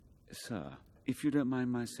Sir, if you don't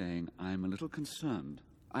mind my saying, I'm a little concerned.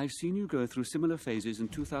 I've seen you go through similar phases in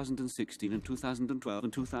 2016 and 2012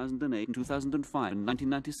 and 2008 and 2005 and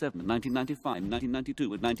 1997 and 1995 and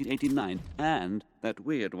 1992 and 1989 and that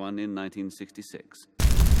weird one in 1966.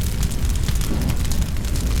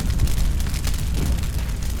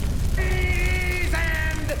 Ladies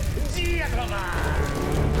and gentlemen!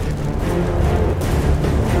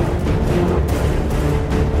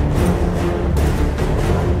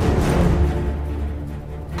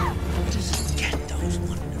 Just get those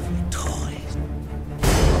wonderful toys.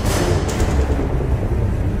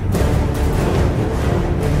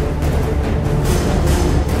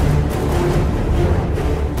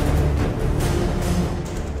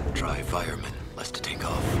 Dry fireman, less to take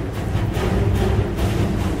off.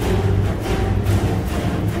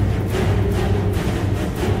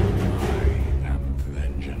 I am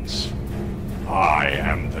vengeance. I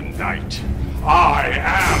am the knight. I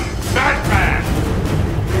am Batman!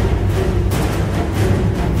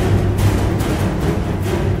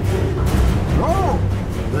 Oh,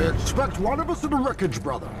 they expect one of us in the wreckage,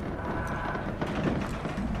 brother.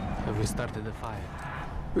 Have we started the fire?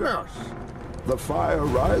 Yes, the fire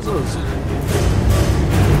rises.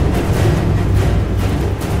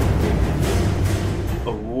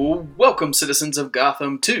 Welcome, citizens of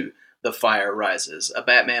Gotham, to The Fire Rises, a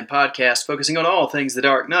Batman podcast focusing on all things The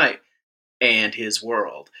Dark Knight and his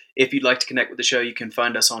world. If you'd like to connect with the show, you can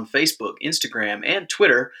find us on Facebook, Instagram, and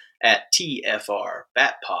Twitter at TFR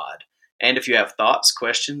Batpod. And if you have thoughts,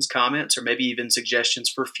 questions, comments, or maybe even suggestions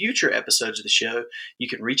for future episodes of the show, you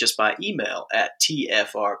can reach us by email at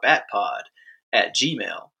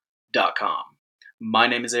tfrbatpod@gmail.com. My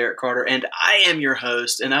name is Eric Carter, and I am your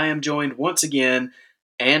host, and I am joined once again,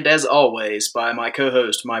 and as always, by my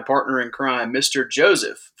co-host, my partner in crime, Mr.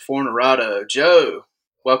 Joseph Fornerado. Joe,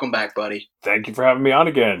 welcome back, buddy. Thank you for having me on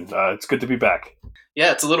again. It's good to be back.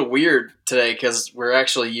 Yeah, it's a little weird today because we're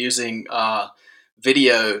actually using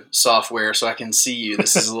video software so I can see you.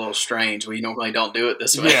 This is a little strange. We normally don't do it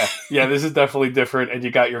this way. Yeah, this is definitely different. And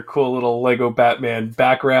you got your cool little Lego Batman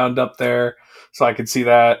background up there, so I can see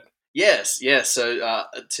that. Yes. So I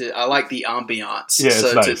like the ambiance. Yeah, it's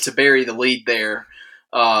so nice. to bury the lead there,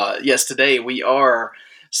 yes, today we are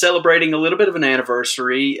celebrating a little bit of an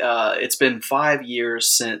anniversary. It's been 5 years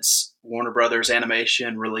since Warner Brothers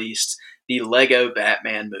Animation released the Lego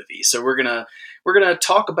Batman movie. So we're gonna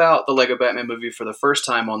talk about the Lego Batman movie for the first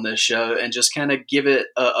time on this show and just kind of give it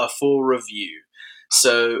a full review.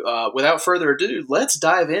 So without further ado, let's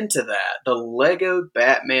dive into that. The Lego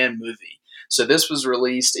Batman movie. So this was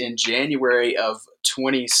released in January of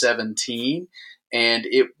 2017, and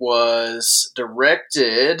it was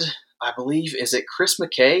directed, I believe, is it Chris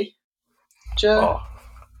McKay, Joe? Oh,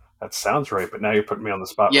 that sounds right, but now you're putting me on the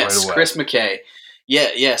spot Yes, right away. Chris McKay.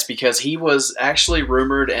 Yes, because he was actually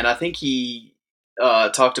rumored, and I think he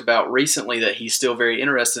talked about recently that he's still very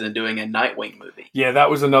interested in doing a Nightwing movie. Yeah, that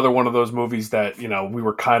was another one of those movies that, we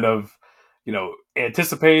were kind of,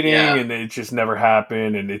 anticipating, and it just never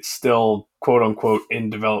happened, and it's still, quote unquote, in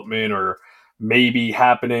development or maybe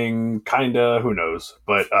happening, kinda, who knows.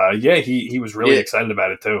 But he was really excited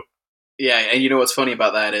about it too. Yeah, and you know what's funny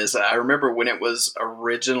about that is I remember when it was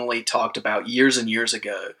originally talked about years and years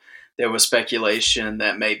ago, there was speculation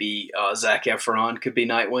that maybe Zac Efron could be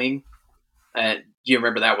Nightwing. And you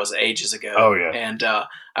remember that was ages ago. Oh, yeah. And I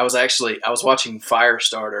was watching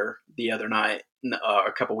Firestarter the other night,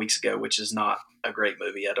 a couple weeks ago, which is not a great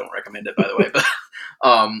movie. I don't recommend it, by the way. But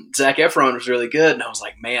Zac Efron was really good. And I was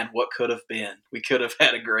like, man, what could have been? We could have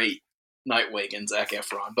had a great Nightwing and Zac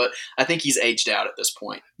Efron. But I think he's aged out at this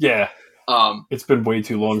point. Yeah. It's been way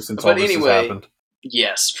too long since all this has happened.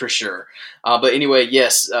 Yes, for sure. But anyway,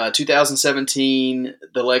 yes, 2017,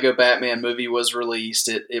 the Lego Batman movie was released.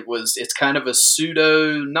 It's kind of a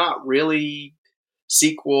pseudo, not really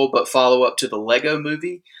sequel, but follow up to the Lego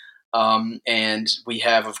movie. And we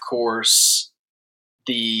have, of course,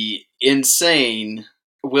 the insane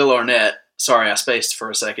Will Arnett. Sorry, I spaced for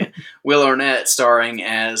a second. Will Arnett starring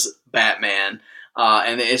as Batman.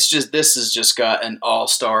 And this has just got an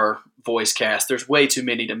all-star voice cast. There's way too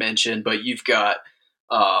many to mention, but you've got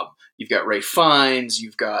Ralph Fiennes,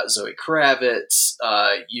 you've got Zoe Kravitz,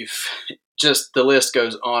 the list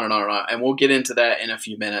goes on and on and on, and we'll get into that in a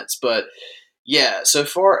few minutes. But yeah, so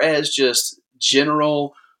far as just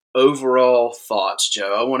general overall thoughts,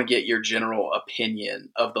 Joe, I want to get your general opinion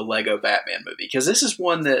of the Lego Batman movie, because this is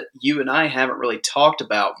one that you and I haven't really talked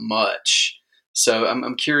about much. So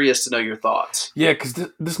I'm curious to know your thoughts. Yeah, because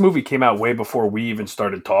this movie came out way before we even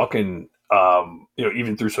started talking,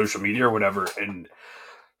 even through social media or whatever. And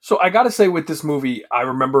so I got to say, with this movie, I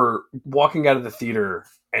remember walking out of the theater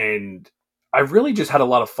and I really just had a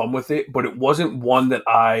lot of fun with it, but it wasn't one that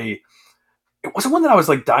I was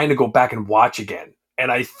like dying to go back and watch again.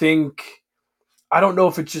 And I don't know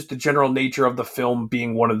if it's just the general nature of the film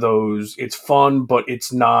being one of those, it's fun, but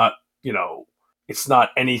it's not, it's not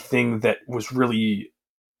anything that was really,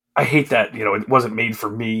 I hate that, it wasn't made for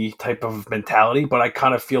me type of mentality, but I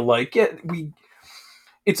kind of feel like,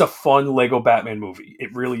 it's a fun Lego Batman movie.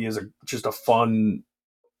 It really is just a fun,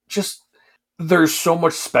 there's so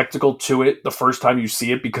much spectacle to it the first time you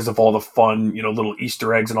see it because of all the fun, little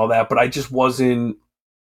Easter eggs and all that, but I just wasn't,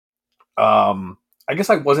 I guess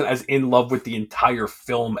I wasn't as in love with the entire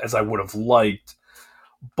film as I would have liked,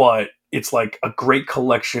 but it's like a great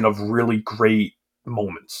collection of really great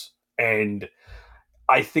moments. And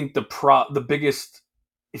I think the biggest,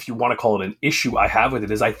 if you want to call it an issue I have with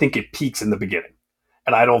it, is I think it peaks in the beginning.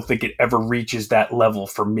 And I don't think it ever reaches that level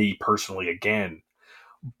for me personally again.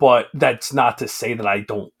 But that's not to say that I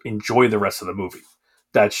don't enjoy the rest of the movie.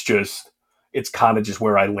 That's just, it's kind of just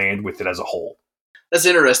where I land with it as a whole. That's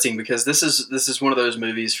interesting because this is one of those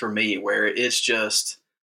movies for me where it's just,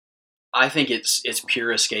 I think it's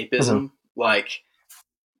pure escapism. Mm-hmm. Like,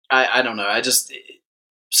 I don't know. I just,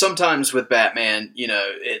 sometimes with Batman,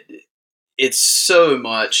 it's so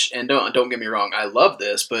much, and don't get me wrong, I love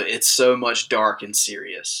this, but it's so much dark and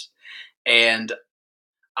serious. And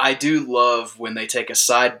I do love when they take a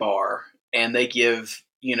sidebar and they give,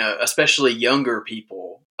 especially younger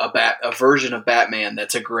people, a version of Batman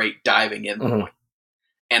that's a great diving in point. Mm-hmm.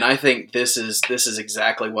 And I think this is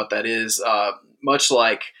exactly what that is. Much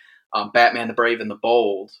like Batman the Brave and the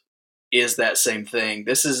Bold is that same thing.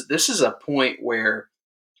 This is a point where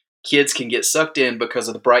kids can get sucked in because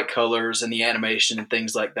of the bright colors and the animation and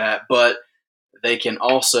things like that, but they can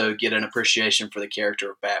also get an appreciation for the character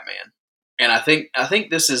of Batman. And I think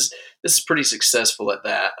this is pretty successful at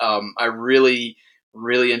that. I really,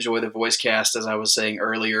 really enjoy the voice cast, as I was saying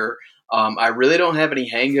earlier. I really don't have any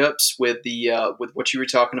hangups with with what you were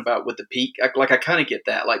talking about with the peak. I kind of get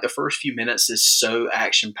that. Like the first few minutes is so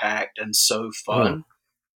action packed and so fun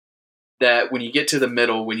that when you get to the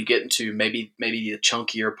middle, when you get into maybe the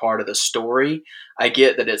chunkier part of the story, I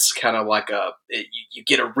get that it's kind of like you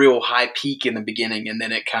get a real high peak in the beginning, and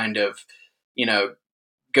then it kind of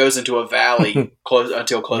goes into a valley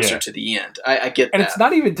until closer to the end. I get that. And it's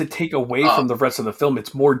not even to take away from the rest of the film.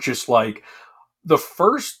 It's more just like the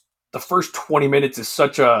first 20 minutes is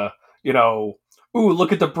such a, ooh,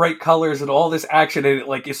 look at the bright colors and all this action. And it's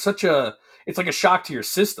like a shock to your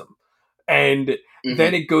system. And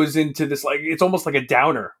then it goes into this, like, it's almost like a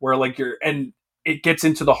downer where and it gets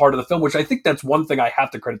into the heart of the film, which I think that's one thing I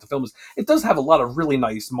have to credit the film is it does have a lot of really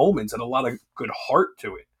nice moments and a lot of good heart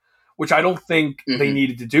to it, which I don't think they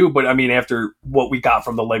needed to do. But I mean, after what we got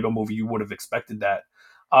from the Lego movie, you would have expected that.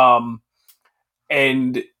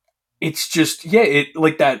 And it's just, it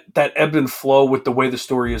like that ebb and flow with the way the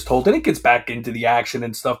story is told, and it gets back into the action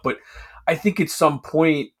and stuff. But I think at some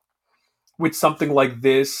point with something like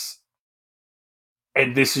this,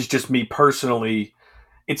 and this is just me personally,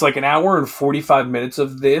 it's like an hour and 45 minutes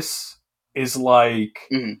of this is like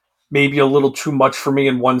maybe a little too much for me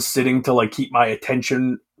in one sitting to like keep my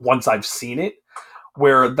attention once I've seen it,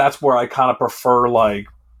 where that's where I kind of prefer, like,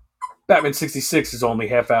 Batman 66 is only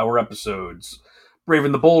half-hour episodes. Brave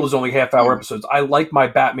and the Bold is only half-hour episodes. I like my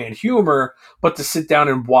Batman humor, but to sit down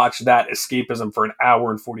and watch that escapism for an hour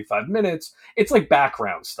and 45 minutes, it's like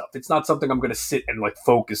background stuff. It's not something I'm going to sit and like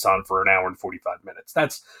focus on for an hour and 45 minutes.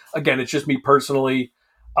 That's, again, it's just me personally,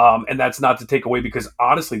 and that's not to take away, because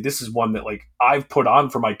honestly, this is one that like I've put on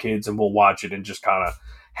for my kids and we'll watch it and just kind of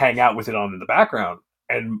hang out with it on in the background.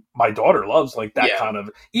 And my daughter loves like that kind of,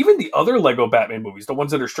 even the other Lego Batman movies, the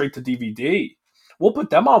ones that are straight to DVD, we'll put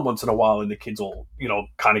them on once in a while and the kids will,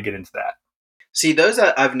 kind of get into that. See, those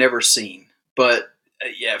I've never seen, but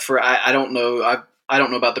I don't know. I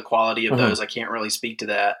don't know about the quality of those. I can't really speak to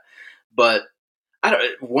that, but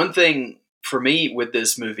one thing for me with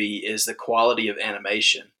this movie is the quality of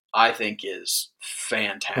animation. I think is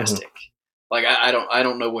fantastic. Like, I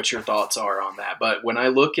don't know what your thoughts are on that, but when I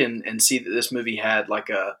look and see that this movie had like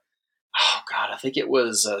I think it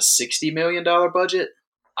was a $60 million budget.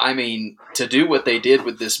 I mean, to do what they did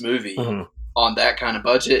with this movie on that kind of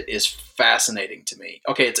budget is fascinating to me.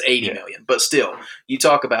 Okay, it's 80 million, but still, you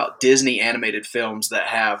talk about Disney animated films that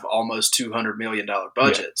have almost $200 million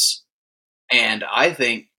budgets. And I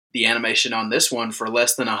think the animation on this one for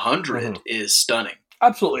less than 100 is stunning.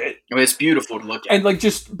 Absolutely. I mean, it's beautiful to look at. And like,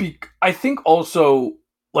 I think also,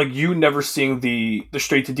 like, you never seeing the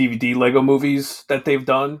straight to DVD Lego movies that they've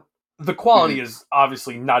done, the quality is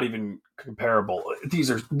obviously not even comparable.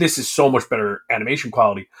 This is so much better animation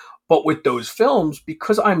quality, But with those films,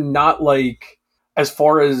 because I'm not like, as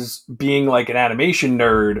far as being like an animation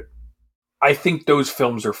nerd, I think those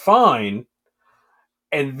films are fine.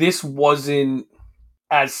 And this wasn't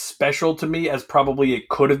as special to me as probably it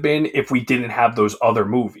could have been if we didn't have those other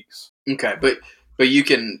movies. Okay, but you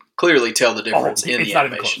can clearly tell the difference in the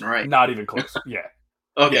animation, right? Not even close. Yeah.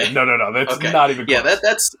 Okay. Yeah, no. That's Okay. not even close.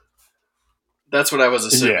 Yeah, that's what I was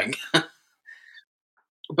assuming. Yeah.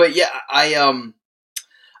 But yeah,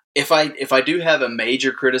 if I do have a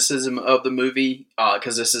major criticism of the movie,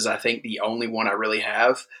 because this is, I think, the only one I really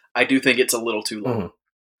have, I do think it's a little too long.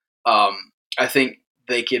 Mm-hmm. I think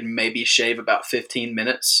they could maybe shave about 15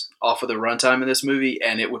 minutes off of the runtime in this movie,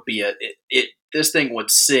 and it would be this thing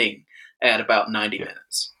would sing at about 90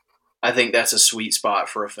 minutes. I think that's a sweet spot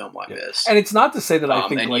for a film like this. And it's not to say that I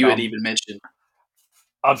think, and like, you had even mentioned.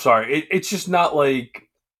 I'm sorry. It's just not like,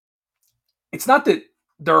 it's not that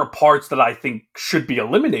there are parts that I think should be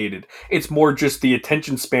eliminated. It's more just the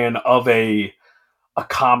attention span of a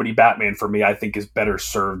comedy Batman for me, I think, is better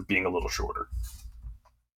served being a little shorter.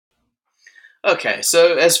 Okay,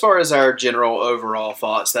 so as far as our general overall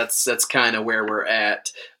thoughts, that's kind of where we're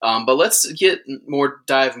at. But let's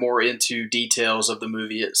dive more into details of the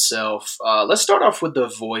movie itself. Let's start off with the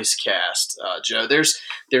voice cast, Joe.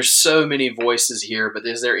 There's so many voices here, but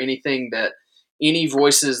is there any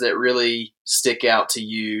voices that really stick out to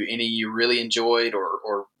you? Any you really enjoyed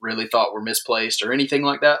or really thought were misplaced or anything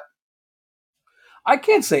like that? I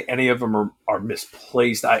can't say any of them are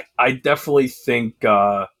misplaced. I definitely think.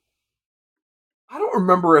 I don't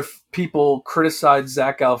remember if people criticized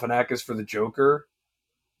Zach Galifianakis for the Joker,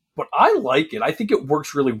 but I like it. I think it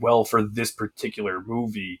works really well for this particular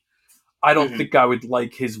movie. I don't think I would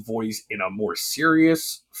like his voice in a more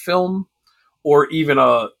serious film or even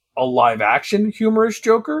a live action humorous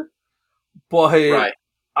Joker, but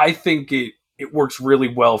I think it works really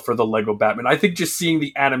well for the Lego Batman. I think just seeing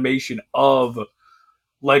the animation of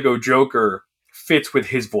Lego Joker fits with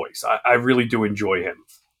his voice. I really do enjoy him.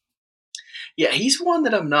 Yeah, he's one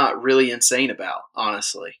that I'm not really insane about,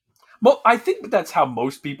 honestly. Well, I think that's how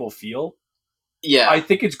most people feel. Yeah. I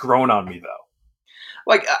think it's grown on me, though.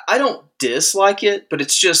 Like, I don't dislike it, but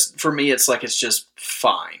it's just, for me, it's just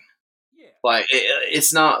fine. Yeah. Like,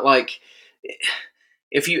 it's not like,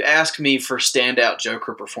 if you ask me for standout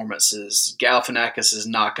Joker performances, Galifianakis is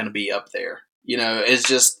not going to be up there. You know, it's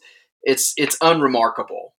just, it's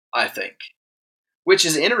unremarkable, I think. Which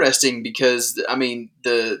is interesting because, I mean,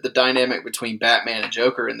 the dynamic between Batman and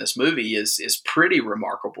Joker in this movie is pretty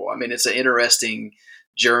remarkable. I mean, it's an interesting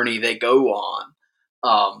journey they go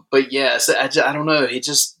on. But yes, I don't know.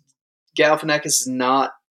 Galifianakis is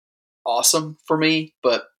not awesome for me,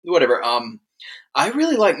 but whatever. I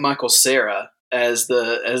really like Michael Cera as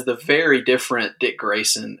the very different Dick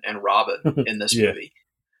Grayson and Robin in this movie.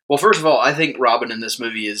 Well, first of all, I think Robin in this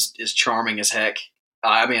movie is charming as heck.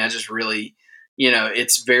 I mean, I just really...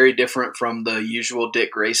 it's very different from the usual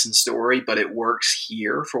Dick Grayson story, but it works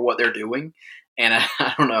here for what they're doing. And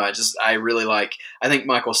I don't know. I think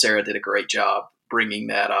Michael Cera did a great job bringing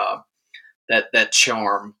that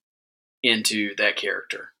charm into that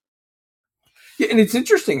character. Yeah, and it's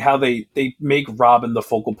interesting how they make Robin the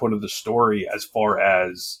focal point of the story, as far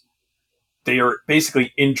as they are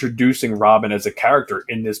basically introducing Robin as a character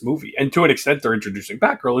in this movie. And to an extent, they're introducing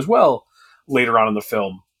Batgirl as well later on in the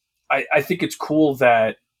film. I think it's cool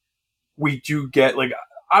that we do get, like,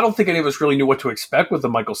 I don't think any of us really knew what to expect with the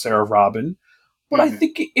Michael Cera Robin, but I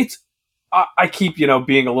think it's, I keep,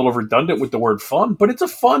 being a little redundant with the word fun, but it's a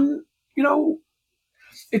fun,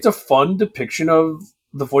 it's a fun depiction of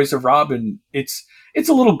the voice of Robin. It's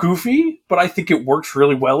a little goofy, but I think it works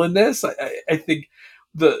really well in this. I think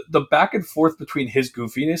the back and forth between his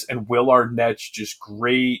goofiness and Will Arnett's just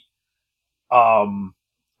great,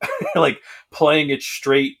 like playing it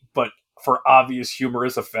straight, but for obvious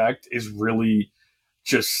humorous effect is really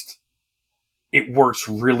just, it works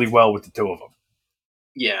really well with the two of them.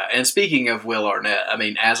 Yeah. And speaking of Will Arnett, I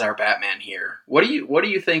mean, as our Batman here, what do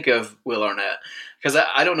you think of Will Arnett? Because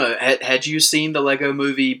I don't know, had you seen the Lego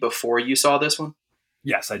movie before you saw this one?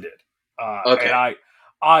 Yes, I did. Okay. And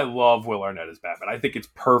I love Will Arnett as Batman. I think it's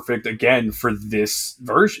perfect again for this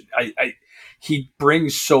version. He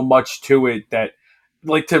brings so much to it that,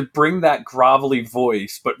 like, to bring that grovelly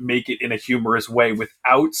voice, but make it in a humorous way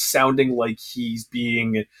without sounding like he's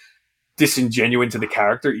being disingenuous to the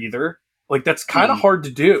character either. Like, that's kind of hard to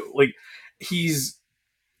do. Like, he's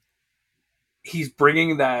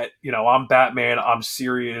bringing that, I'm Batman, I'm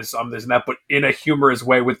serious, I'm this and that, but in a humorous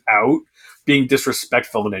way without being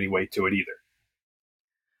disrespectful in any way to it either.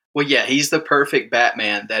 Well, yeah, he's the perfect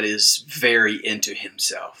Batman that is very into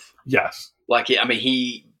himself. Yes. Like, I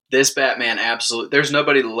mean, this Batman absolutely. There's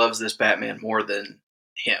nobody that loves this Batman more than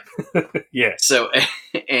him. Yeah. So,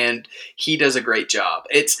 and he does a great job.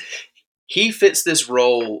 He fits this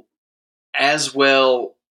role as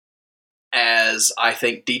well as I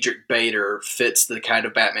think Diedrich Bader fits the kind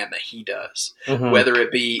of Batman that he does, whether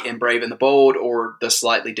it be in Brave and the Bold or the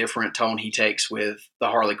slightly different tone he takes with the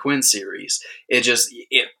Harley Quinn series.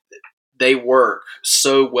 They work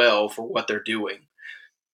so well for what they're doing.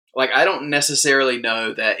 Like, I don't necessarily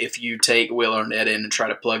know that if you take Will Arnett in and try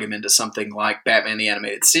to plug him into something like Batman the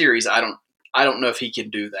Animated Series, I don't know if he can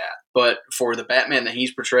do that. But for the Batman that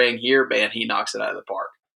he's portraying here, man, he knocks it out of the park.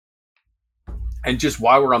 And just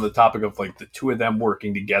while we're on the topic of like the two of them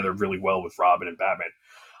working together really well with Robin and Batman,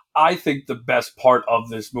 I think the best part of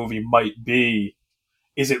this movie might be,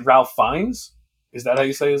 is it Ralph Fiennes? Is that how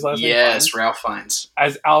you say his last name? Yes, Ralph Fiennes.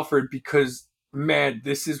 As Alfred, because man,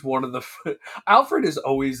 this is one of the Alfred is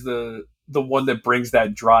always the one that brings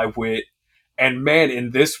that dry wit, and man, in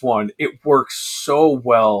this one it works so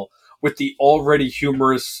well with the already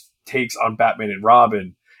humorous takes on Batman and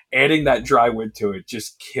Robin. Adding that dry wit to it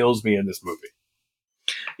just kills me in this movie.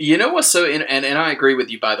 You know what's so and I agree with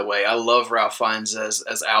you, by the way. I love Ralph Fiennes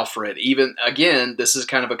as Alfred. Even again, this is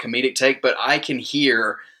kind of a comedic take, but I can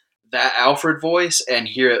hear that Alfred voice and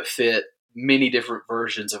hear it fit many different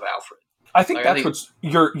versions of Alfred. I think what's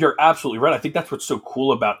you're absolutely right. I think that's what's so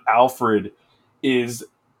cool about Alfred is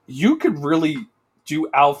you could really do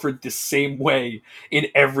Alfred the same way in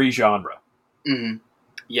every genre. Mm-hmm.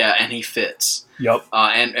 Yeah, and he fits. Yep.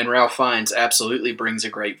 And Ralph Fiennes absolutely brings a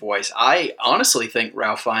great voice. I honestly think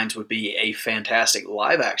Ralph Fiennes would be a fantastic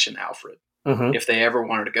live action Alfred if they ever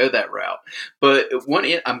wanted to go that route. But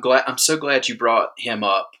I'm so glad you brought him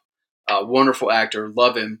up. Wonderful actor,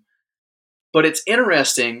 love him. But it's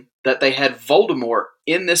interesting that they had Voldemort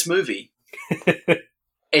in this movie,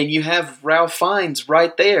 and you have Ralph Fiennes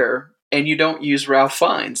right there, and you don't use Ralph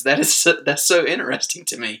Fiennes. That's so interesting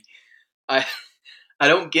to me. I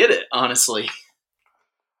don't get it, honestly.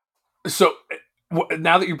 So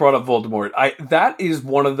now that you brought up Voldemort, that is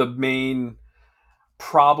one of the main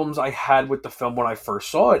problems I had with the film when I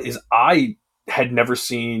first saw it. Is I had never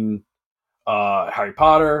seen Harry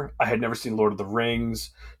Potter. I had never seen Lord of the Rings.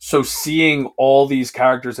 So seeing all these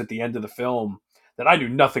characters at the end of the film that I knew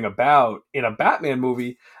nothing about in a Batman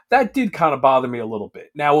movie, that did kind of bother me a little bit.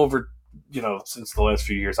 Now since the last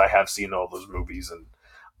few years, I have seen all those movies and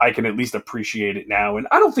I can at least appreciate it now. And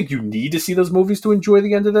I don't think you need to see those movies to enjoy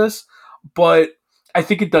the end of this, but I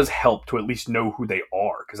think it does help to at least know who they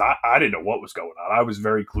are, because I didn't know what was going on. I was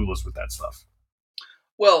very clueless with that stuff.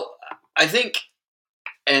 Well, I think,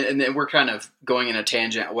 and then we're kind of going in a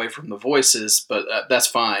tangent away from the voices, but that's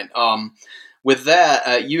fine. With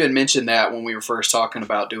that, you had mentioned that when we were first talking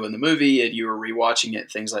about doing the movie and you were rewatching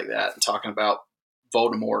it, things like that, and talking about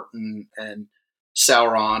Voldemort and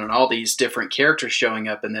Sauron and all these different characters showing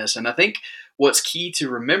up in this. And I think what's key to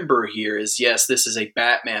remember here is, yes, this is a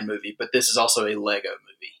Batman movie, but this is also a Lego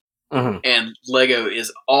movie. And Lego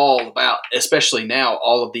is all about, especially now,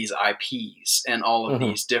 all of these IPs and all of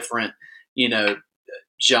these different,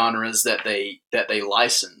 genres that they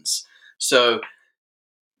license. So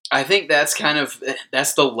I think that's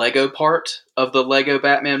the Lego part of the Lego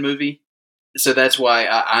Batman movie. So that's why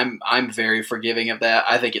I'm very forgiving of that.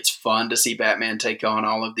 I think it's fun to see Batman take on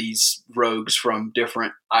all of these rogues from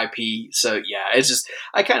different IP. So yeah, it's just,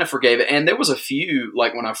 I kind of forgave it. And there was a few,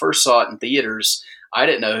 like when I first saw it in theaters, I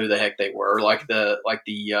didn't know who the heck they were. Like the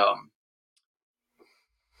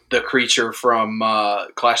creature from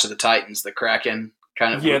Clash of the Titans, the Kraken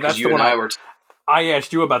kind of. Yeah, that's the one I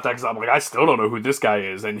asked you about that because I'm like, I still don't know who this guy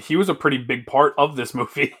is, and he was a pretty big part of this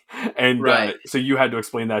movie, and right. So you had to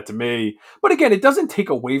explain that to me. But again, it doesn't take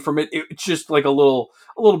away from it. It's just like a little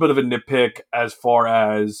bit of a nitpick as far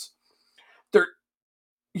as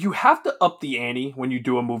you have to up the ante when you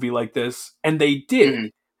do a movie like this, and they did. Mm-hmm.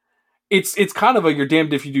 It's kind of you're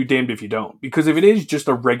damned if you do, damned if you don't. Because if it is just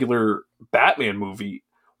a regular Batman movie,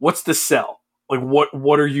 what's the sell? Like,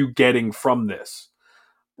 what are you getting from this?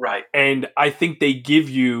 Right. And I think they give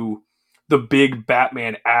you the big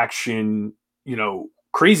Batman action,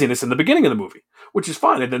 craziness in the beginning of the movie, which is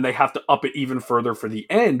fine. And then they have to up it even further for the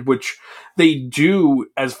end, which they do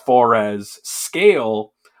as far as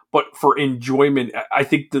scale. But for enjoyment, I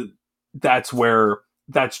think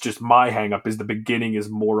that's just my hang up, is the beginning is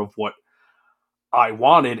more of what I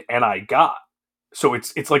wanted and I got. So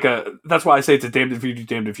it's like that's why I say it's a damned if you do,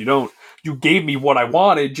 damned if you don't. You gave me what I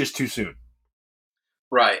wanted just too soon.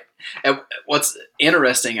 Right. And what's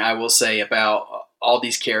interesting, I will say, about all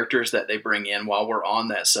these characters that they bring in while we're on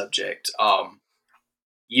that subject,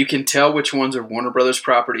 you can tell which ones are Warner Brothers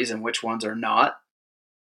properties and which ones are not.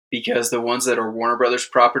 because the ones that are Warner Brothers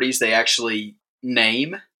properties, they actually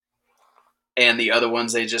name, and the other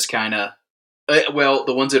ones they just kind of, the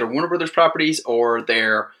ones that are Warner Brothers properties or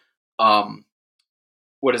they're,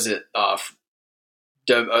 what is it, a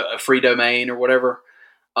free domain or whatever.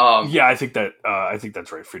 Yeah, I think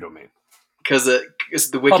that's right. Free domain. Because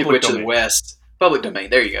the Wicked Witch of the West, public domain.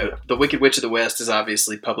 There you go. Yeah. The Wicked Witch of the West is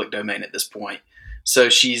obviously public domain at this point. So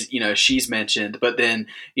she's mentioned, but then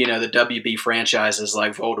the WB franchises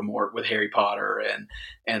like Voldemort with Harry Potter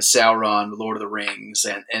and Sauron, Lord of the Rings,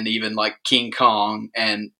 and even like King Kong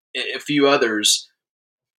and a few others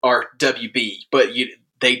are WB, but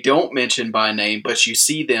they don't mention by name, but you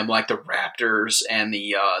see them like the Raptors and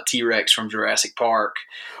the T-Rex from Jurassic Park,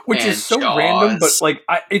 which is so Jaws. Random, but like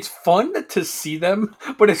it's fun to see them.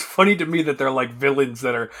 But it's funny to me that they're like villains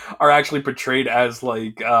that are actually portrayed as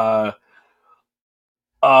like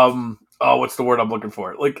what's the word I'm looking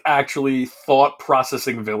for? Like actually thought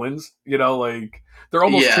processing villains. Like they're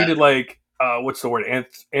almost treated like what's the word?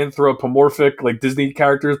 Anthropomorphic, like Disney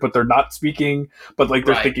characters, but they're not speaking, but like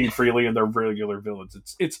they're thinking freely and they're regular villains.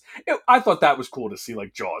 I thought that was cool to see,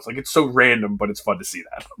 like Jaws. Like it's so random, but it's fun to see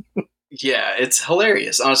that. Yeah, it's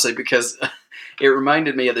hilarious, honestly, because it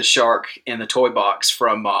reminded me of the shark in the toy box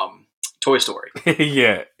from Toy Story.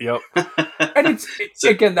 Yeah, yep. And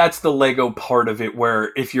again, that's the Lego part of it,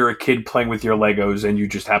 where if you're a kid playing with your Legos and you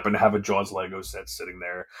just happen to have a Jaws Lego set sitting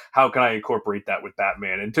there, how can I incorporate that with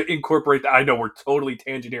Batman? And to incorporate that, I know we're totally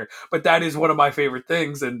tangent here, but that is one of my favorite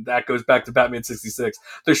things, and that goes back to Batman 66.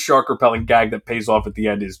 The shark repelling gag that pays off at the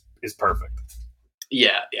end is perfect.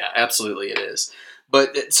 Yeah, absolutely it is.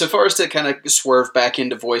 But so far as to kind of swerve back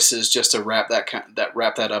into voices, just to wrap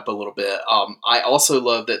that up a little bit, I also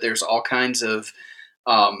love that there's all kinds of,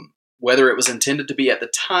 whether it was intended to be at the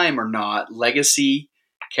time or not, legacy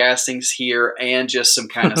castings here and just some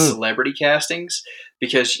kind of celebrity castings.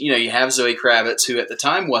 Because, you have Zoe Kravitz, who at the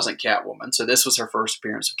time wasn't Catwoman, so this was her first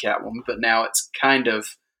appearance of Catwoman, but now it's kind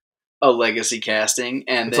of a legacy casting.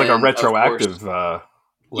 And it's then, like a retroactive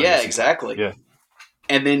yeah, exactly. Yeah.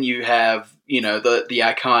 And then you have, the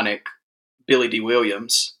iconic Billy D.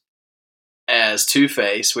 Williams as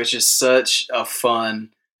Two-Face, which is such a fun,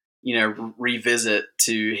 revisit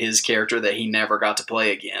to his character that he never got to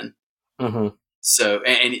play again. Mm-hmm. So,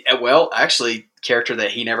 actually, character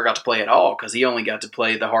that he never got to play at all, because he only got to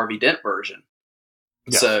play the Harvey Dent version.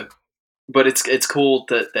 Yes. So, but it's cool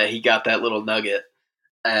that he got that little nugget.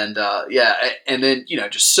 And, and then,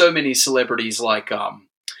 just so many celebrities like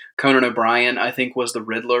Conan O'Brien, I think, was the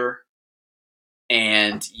Riddler.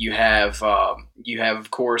 And you have,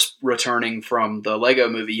 of course, returning from the Lego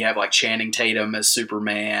movie, you have like Channing Tatum as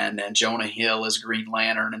Superman and Jonah Hill as Green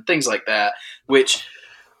Lantern and things like that, which,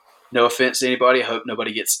 no offense to anybody, I hope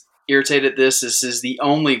nobody gets irritated at this. This is the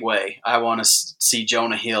only way I want to see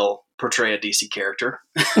Jonah Hill portray a DC character.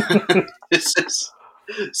 But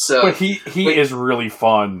he is really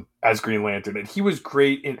fun as Green Lantern, and he was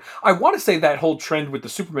great in. I want to say that whole trend with the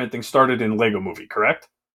Superman thing started in Lego Movie, correct?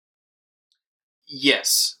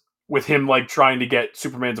 Yes. With him like trying to get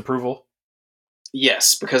Superman's approval?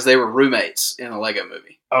 Yes, because they were roommates in the Lego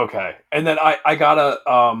Movie. Okay. And then I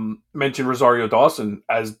gotta mention Rosario Dawson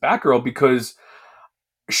as Batgirl, because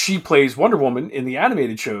she plays Wonder Woman in the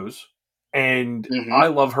animated shows, and I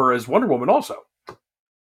love her as Wonder Woman also.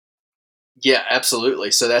 Yeah,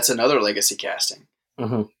 absolutely. So that's another legacy casting.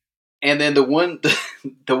 Mm-hmm. And then the one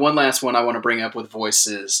last one I want to bring up with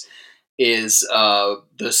voices is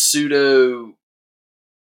the pseudo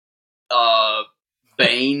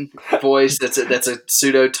Bane voice. That's a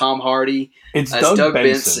pseudo Tom Hardy. It's Doug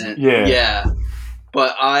Benson. Yeah.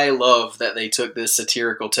 But I love that they took this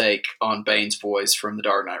satirical take on Bane's voice from The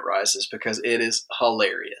Dark Knight Rises, because it is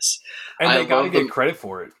hilarious. And they got to get credit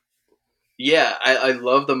for it. Yeah, I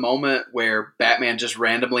love the moment where Batman just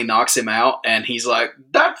randomly knocks him out, and he's like,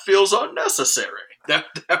 "That feels unnecessary." That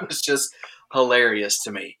was just hilarious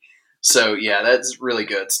to me. So yeah, that's really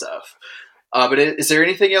good stuff. But is there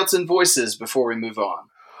anything else in voices before we move on?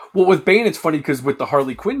 Well, with Bane, it's funny because with the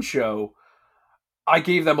Harley Quinn show, I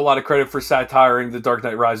gave them a lot of credit for satiring the Dark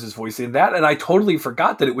Knight Rises voice in that, and I totally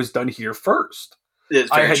forgot that it was done here first.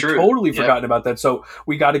 I had totally forgotten about that, so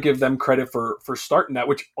we got to give them credit for starting that,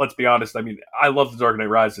 which, let's be honest, I mean, I love The Dark Knight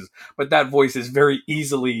Rises, but that voice is very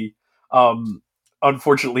easily,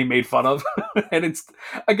 unfortunately, made fun of. And it's,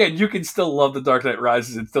 again, you can still love The Dark Knight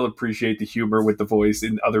Rises and still appreciate the humor with the voice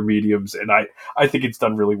in other mediums, and I think it's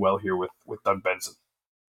done really well here with Doug Benson.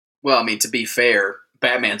 Well, I mean, to be fair,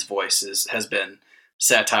 Batman's voice has been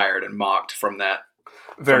satired and mocked from that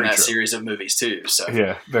series of movies, too. So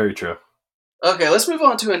yeah, very true. Okay, let's move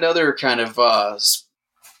on to another kind of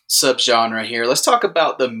subgenre here. Let's talk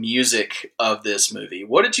about the music of this movie.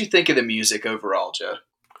 What did you think of the music overall, Joe?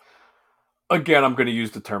 Again, I'm going to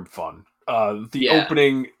use the term fun. The Yeah.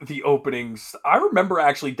 openings. I remember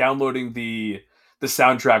actually downloading the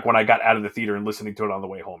soundtrack when I got out of the theater and listening to it on the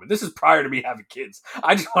way home. And this is prior to me having kids.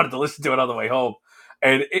 I just wanted to listen to it on the way home.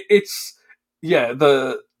 And it's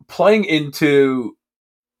the playing into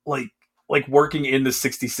like working in the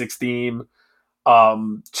 66 theme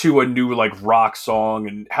to a new like rock song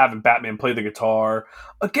and having Batman play the guitar.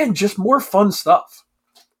 Again, just more fun stuff.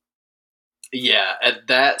 Yeah, at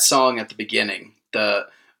that song at the beginning, the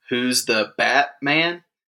 "Who's the Batman"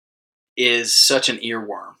 is such an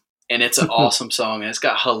earworm, and it's an awesome song, and it's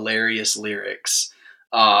got hilarious lyrics.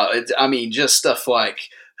 Just stuff like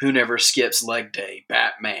 "Who never skips leg day,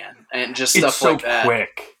 Batman," and just stuff so like that.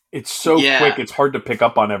 Quick. It's so quick. It's hard to pick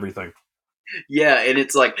up on everything. Yeah, and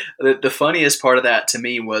it's like the funniest part of that to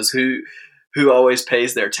me was who always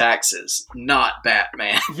pays their taxes, not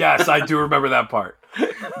Batman. Yes, I do remember that part.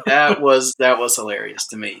 that was hilarious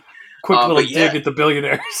to me. Quick little dig at the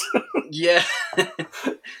billionaires. Yeah,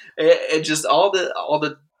 it just all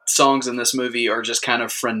the songs in this movie are just kind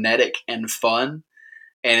of frenetic and fun,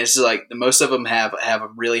 and it's just like most of them have a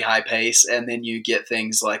really high pace, and then you get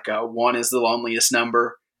things like "One Is the Loneliest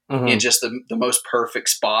Number" in just the most perfect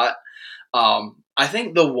spot. I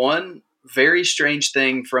think the one very strange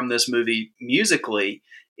thing from this movie musically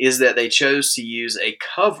is that they chose to use a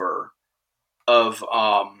cover of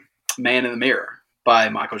 "Man in the Mirror" by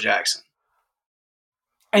Michael Jackson.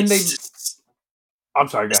 And I'm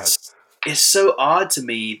sorry, go ahead. It's so odd to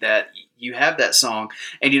me that you have that song,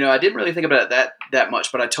 and I didn't really think about it that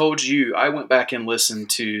much, but I told you I went back and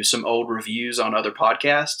listened to some old reviews on other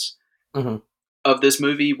podcasts of this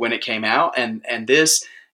movie when it came out, and this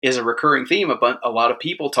is a recurring theme. A lot of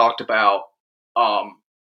people talked about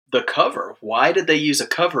the cover. Why did they use a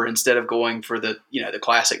cover instead of going for the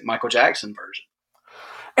classic Michael Jackson version?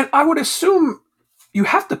 And I would assume you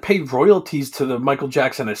have to pay royalties to the Michael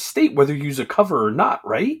Jackson estate whether you use a cover or not,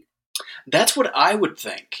 right? That's what I would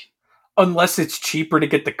think. Unless it's cheaper to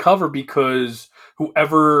get the cover because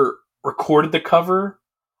whoever recorded the cover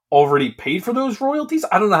already paid for those royalties.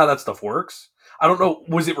 I don't know how that stuff works. I don't know.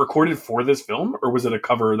 Was it recorded for this film or was it a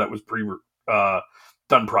cover that was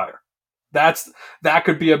done prior? That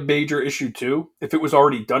could be a major issue too. If it was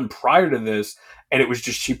already done prior to this and it was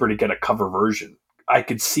just cheaper to get a cover version, I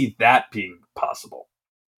could see that being possible.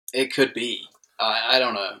 It could be. I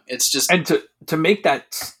don't know. It's just, and to make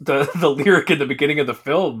that the lyric in the beginning of the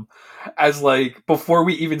film as like before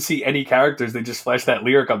we even see any characters, they just flash that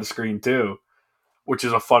lyric on the screen too, which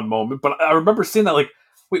is a fun moment. But I remember seeing that like,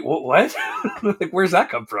 wait, what? Like, where's that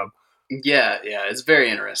come from? Yeah, it's very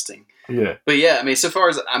interesting. Yeah, but I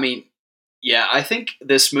think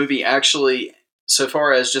this movie actually, so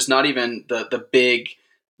far as just not even the big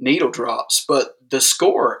needle drops, but the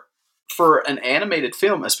score for an animated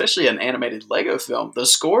film, especially an animated Lego film, the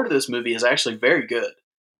score to this movie is actually very good.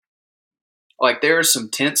 Like there are some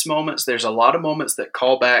tense moments. There's a lot of moments that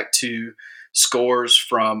call back to scores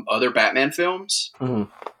from other Batman films.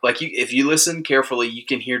 Like if you listen carefully, you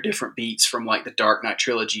can hear different beats from like the Dark Knight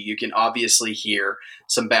trilogy. You can obviously hear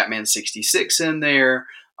some Batman 66 in there.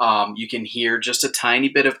 You can hear just a tiny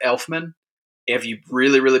bit of Elfman if you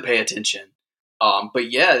really, really pay attention.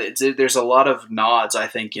 But yeah, there's a lot of nods, I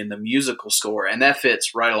think, in the musical score, and that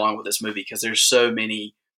fits right along with this movie because there's so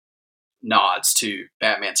many nods to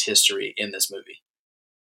Batman's history in this movie.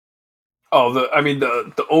 Oh,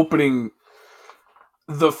 the opening,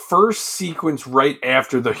 the first sequence right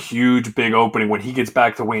after the huge big opening when he gets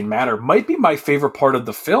back to Wayne Manor might be my favorite part of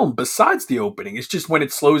the film besides the opening. It's just when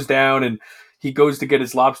it slows down and he goes to get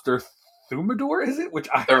his lobster Thermidor, is it?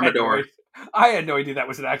 Thermidor. I had no idea that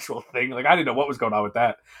was an actual thing. Like, I didn't know what was going on with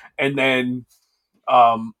that. And then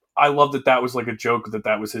I love that was like a joke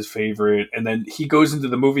that was his favorite. And then he goes into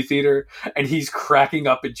the movie theater and he's cracking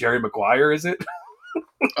up at Jerry Maguire, is it?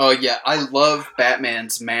 Oh, yeah. I love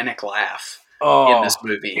Batman's manic laugh in this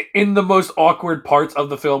movie. In the most awkward parts of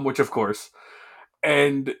the film, which of course.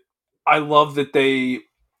 And I love that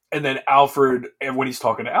and then Alfred, and when he's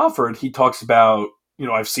talking to Alfred, he talks about,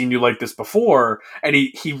 I've seen you like this before. And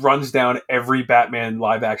he runs down every Batman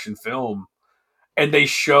live action film. And they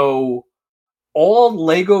show all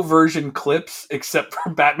Lego version clips except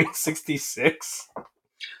for Batman 66.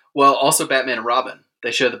 Well, also Batman and Robin.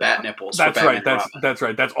 They show the bat nipples. That's right. That's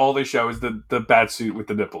right. That's all they show is the bat suit with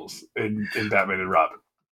the nipples in Batman and Robin.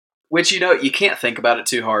 Which, you can't think about it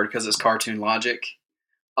too hard because it's cartoon logic.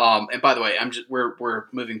 And by the way, we're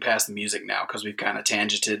moving past the music now because we've kind of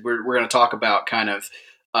tangented. We're going to talk about kind of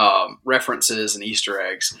references and Easter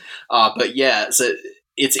eggs. But yeah, so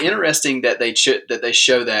it's interesting that they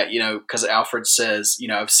show that, because Alfred says,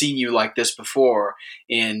 I've seen you like this before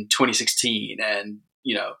in 2016 and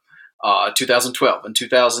 2012 and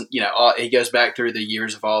 2000. He goes back through the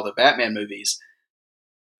years of all the Batman movies,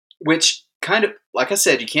 which kind of, like I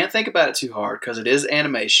said, you can't think about it too hard because it is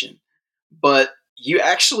animation, but you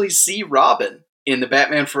actually see Robin in the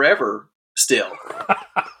Batman Forever still.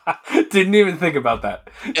 Didn't even think about that.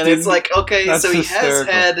 And it's like, okay, so he has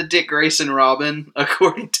had a Dick Grayson Robin,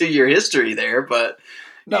 according to your history there, but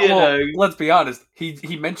let's be honest. He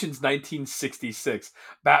mentions 1966.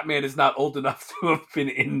 Batman is not old enough to have been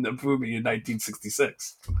in the movie in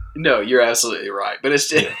 1966. No, you're absolutely right. But it's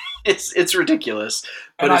just, it's ridiculous.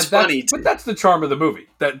 But it's funny. But that's the charm of the movie.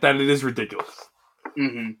 That it is ridiculous.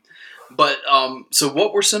 Mm-hmm. But so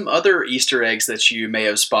what were some other Easter eggs that you may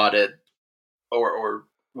have spotted or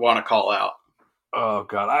want to call out? Oh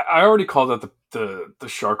God, I already called out the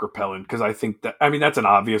shark repellent because I think that's an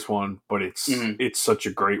obvious one, but it's such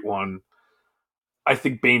a great one. I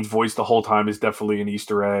think Bane's voice the whole time is definitely an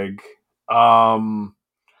Easter egg. God,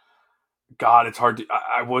 it's hard to.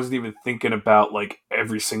 I wasn't even thinking about like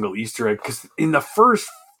every single Easter egg because in the first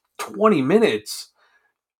 20 minutes.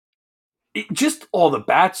 Just all the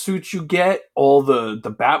bat suits you get, all the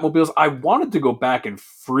Batmobiles. I wanted to go back and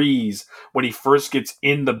freeze when he first gets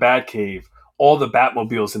in the Batcave. All the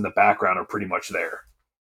Batmobiles in the background are pretty much there.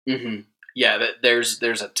 Mm-hmm. Yeah, there's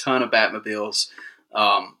a ton of Batmobiles,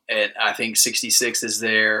 and I think 66 is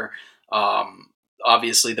there.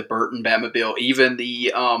 Obviously, the Burton Batmobile, even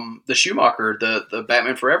the Schumacher, the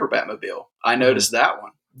Batman Forever Batmobile. I noticed that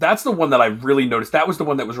one. That's the one that I really noticed. That was the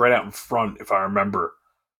one that was right out in front, if I remember.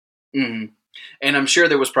 Mm-hmm. And I'm sure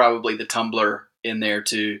there was probably the Tumbler in there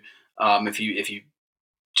too. If you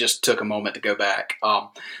just took a moment to go back,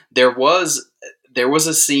 there was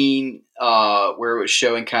a scene where it was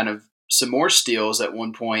showing kind of some more steals at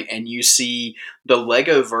one point, and you see the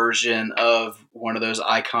Lego version of one of those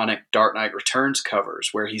iconic Dark Knight Returns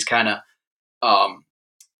covers where he's kind of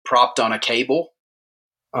propped on a cable.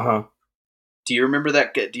 Uh-huh. Do you remember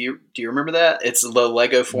that? Do you remember that? It's the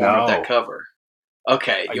Lego form of that cover.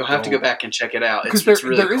 Okay, you'll have to go back and check it out. Because it's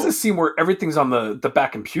really there is a scene where everything's on the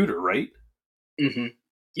back computer, right? Mm-hmm.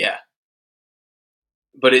 Yeah.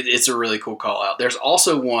 But it's a really cool call out. There's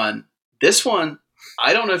also one. This one,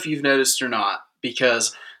 I don't know if you've noticed or not,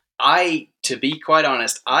 because to be quite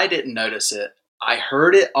honest, I didn't notice it. I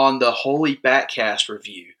heard it on the Holy Batcast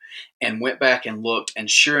review and went back and looked, and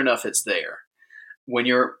sure enough, it's there.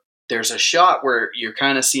 There's a shot where you're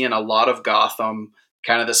kind of seeing a lot of Gotham,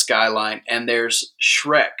 kind of the skyline, and there's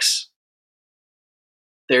Shrek's.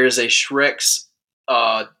 There is a Shrek's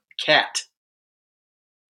cat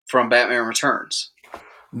from Batman Returns.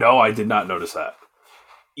 No, I did not notice that.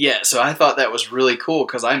 Yeah, so I thought that was really cool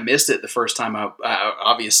because I missed it the first time.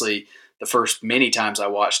 Obviously, the first many times I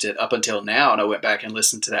watched it up until now, and I went back and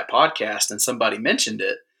listened to that podcast, and somebody mentioned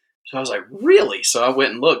it. So I was like, really? So I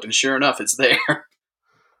went and looked, and sure enough, it's there.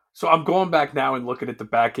 So I'm going back now and looking at the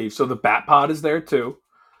Batcave. So the Batpod is there too.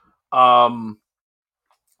 And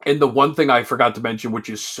the one thing I forgot to mention, which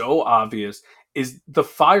is so obvious, is the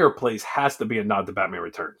fireplace has to be a nod to Batman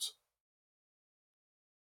Returns.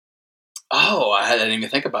 Oh, I didn't even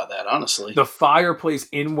think about that, honestly. The fireplace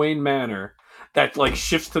in Wayne Manor that like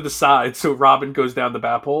shifts to the side so Robin goes down the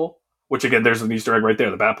bat hole, which again, there's an Easter egg right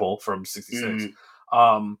there, the bat hole from 66.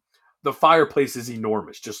 Mm-hmm. The fireplace is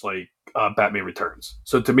enormous, just like Batman Returns.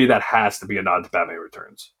 So to me, that has to be a nod to Batman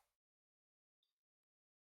Returns.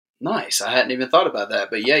 Nice. I hadn't even thought about that,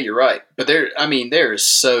 but yeah, you're right. But there is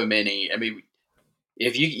so many. I mean,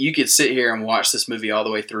 if you could sit here and watch this movie all the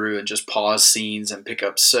way through and just pause scenes and pick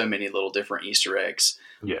up so many little different Easter eggs.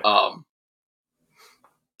 Yeah.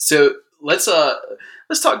 So let's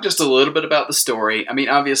talk just a little bit about the story. I mean,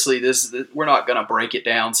 obviously, we're not going to break it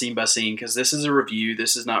down scene by scene because this is a review.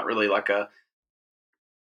 This is not really like a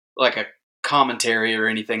commentary or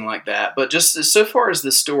anything like that. But just so far as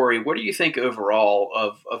the story, what do you think overall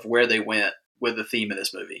of where they went with the theme of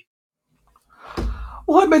this movie?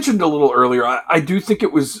 Well, I mentioned a little earlier, I do think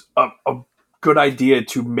it was a good idea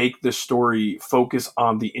to make the story focus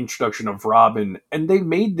on the introduction of Robin, and they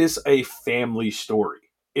made this a family story.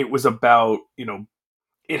 It was about,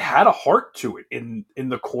 it had a heart to it. In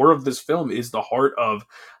the core of this film is the heart of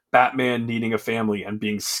Batman needing a family and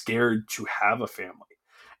being scared to have a family.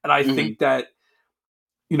 And I think that,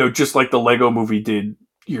 just like the Lego movie did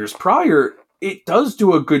years prior, it does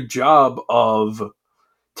do a good job of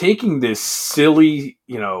taking this silly,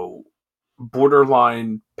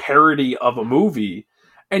 borderline parody of a movie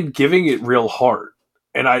and giving it real heart.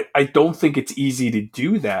 And I don't think it's easy to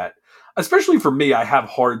do that. especially for me, I have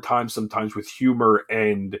hard times sometimes with humor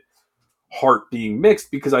and heart being mixed,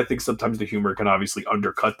 because I think sometimes the humor can obviously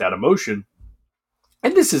undercut that emotion.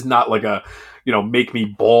 And this is not like a, make me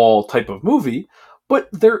bawl type of movie, but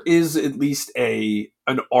there is at least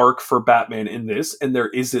an arc for Batman in this, and there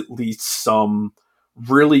is at least some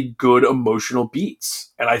really good emotional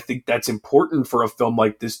beats. And I think that's important for a film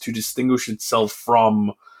like this to distinguish itself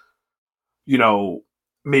from,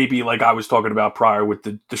 maybe like I was talking about prior with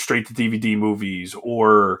the straight to DVD movies,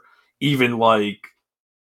 or even like,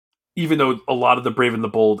 even though a lot of the Brave and the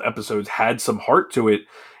Bold episodes had some heart to it,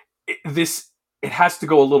 it has to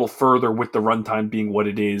go a little further with the runtime being what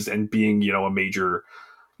it is, and being, a major,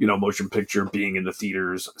 motion picture, being in the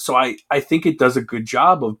theaters. So I think it does a good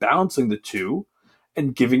job of balancing the two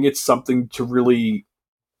and giving it something to really,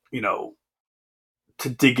 to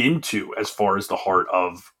dig into as far as the heart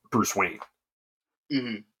of Bruce Wayne.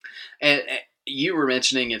 Mm-hmm. And you were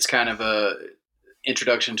mentioning it's kind of a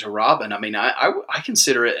introduction to Robin. I mean, I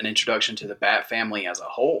consider it an introduction to the Bat family as a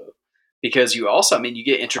whole, because you also, you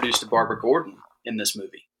get introduced to Barbara Gordon in this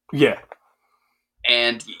movie. Yeah.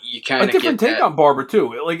 And you kind of a different take on Barbara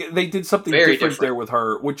too. Like, they did something different there with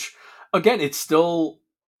her, which again, it's still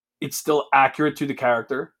accurate to the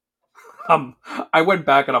character. I went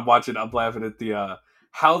back and I'm laughing at the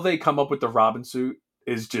how they come up with the Robin suit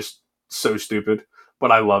is just so stupid,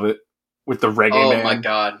 but I love it, with the reggae man. Oh my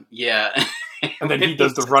god, yeah. And then he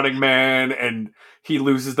does the running man, and he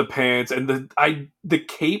loses the pants, and the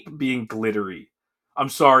cape being glittery. I'm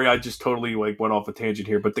sorry, I just totally went off a tangent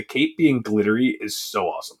here, but the cape being glittery is so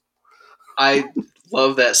awesome. I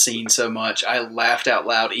love that scene so much. I laughed out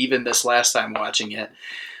loud even this last time watching it,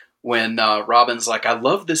 when Robin's like, I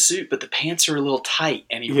love this suit, but the pants are a little tight,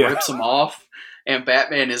 and he rips them off, and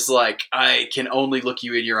Batman is like, I can only look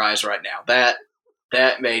you in your eyes right now.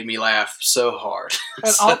 That made me laugh so hard.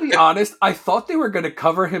 And I'll be honest, I thought they were going to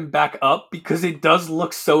cover him back up, because it does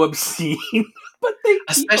look so obscene. But they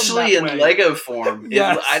especially in Lego form.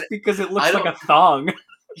 Yes, because it looks like a thong.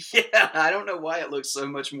 Yeah, I don't know why it looks so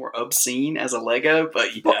much more obscene as a Lego,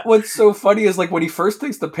 but yeah. But what's so funny is, when he first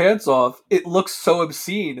takes the pants off, it looks so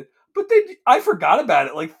obscene. But I forgot about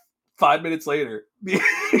it 5 minutes later.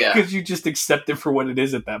 Because you just accept it for what it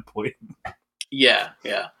is at that point. Yeah.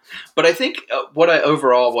 But I think what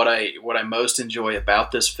I most enjoy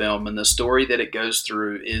about this film and the story that it goes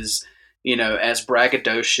through is, as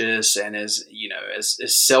braggadocious and as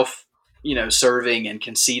self, serving and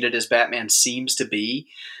conceited as Batman seems to be,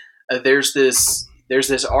 there's this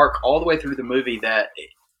arc all the way through the movie that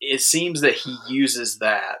it seems that he uses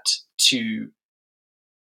that to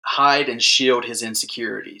hide and shield his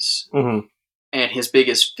insecurities. Mm-hmm. And his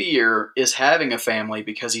biggest fear is having a family,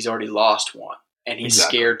 because he's already lost one, and he's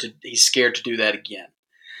scared to do that again.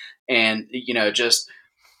 And just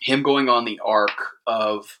him going on the arc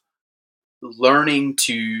of learning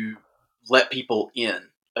to let people in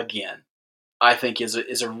again, I think is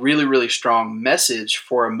a really, really strong message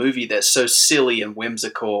for a movie that's so silly and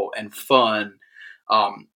whimsical and fun.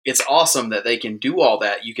 It's awesome that they can do all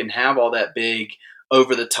that. You can have all that big,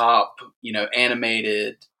 over the top,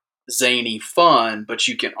 animated, zany fun, but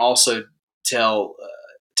you can also tell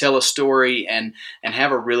a story and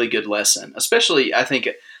have a really good lesson. Especially, I think,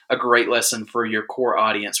 a great lesson for your core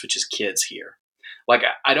audience, which is kids here.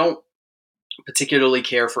 I don't particularly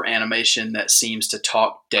care for animation that seems to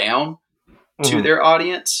talk down to their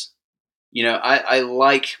audience. I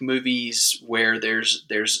like movies where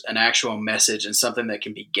there's an actual message and something that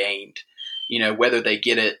can be gained. Whether they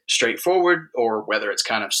get it straightforward or whether it's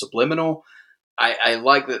kind of subliminal. I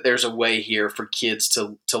like that there's a way here for kids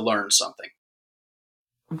to learn something.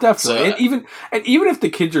 Definitely. So, and even if the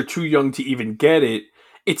kids are too young to even get it,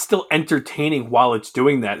 it's still entertaining while it's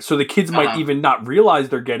doing that. So the kids might even not realize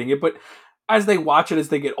they're getting it, but as they watch it, as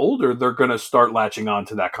they get older, they're going to start latching on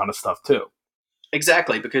to that kind of stuff too.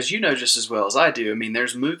 Exactly, because just as well as I do.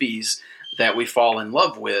 There's movies that we fall in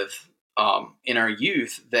love with in our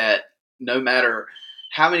youth that no matter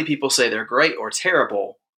how many people say they're great or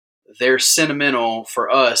terrible, they're sentimental for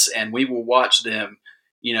us, and we will watch them,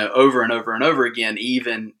 over and over and over again,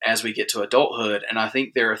 even as we get to adulthood. And I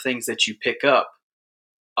think there are things that you pick up,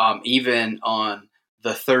 even on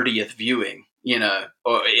the 30th viewing,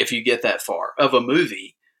 or if you get that far of a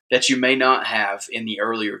movie, that you may not have in the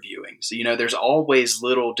earlier viewings. There's always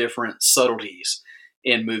little different subtleties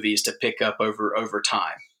in movies to pick up over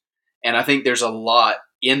time. And I think there's a lot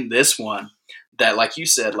in this one that, like you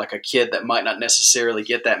said, like a kid that might not necessarily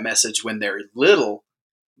get that message when they're little,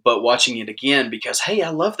 but watching it again because, hey, I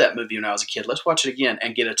loved that movie when I was a kid. Let's watch it again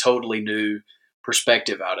and get a totally new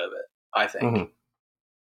perspective out of it, I think. Mm-hmm.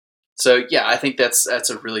 So yeah, I think that's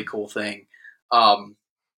a really cool thing.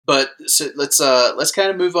 But so let's kind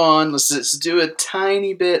of move on. Let's do a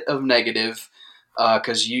tiny bit of negative,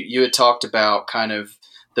 because you had talked about kind of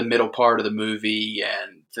the middle part of the movie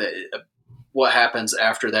and what happens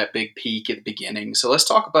after that big peak at the beginning. So let's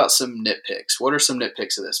talk about some nitpicks. What are some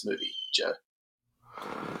nitpicks of this movie, Joe?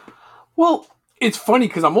 Well, it's funny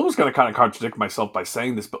because I'm almost going to kind of contradict myself by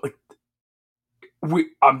saying this, but like,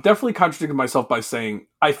 I'm definitely contradicting myself by saying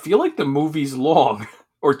I feel like the movie's long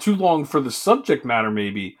or too long for the subject matter,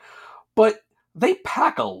 maybe, but they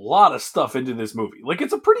pack a lot of stuff into this movie. Like,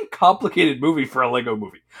 it's a pretty complicated movie for a Lego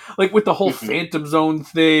movie. Like, with the whole Phantom Zone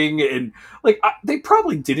thing, and like, they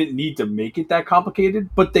probably didn't need to make it that complicated,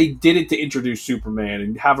 but they did it to introduce Superman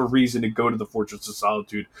and have a reason to go to the Fortress of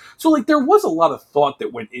Solitude. So, like, there was a lot of thought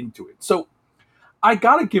that went into it. So, I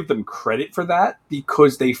gotta give them credit for that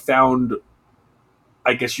because they found,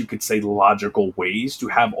 I guess you could say, logical ways to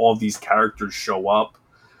have all these characters show up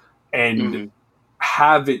and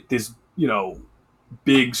have it this,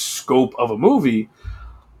 big scope of a movie.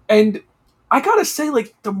 And I gotta say,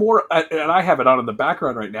 like, the more, and I have it on in the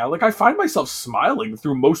background right now, like, I find myself smiling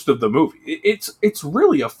through most of the movie. It's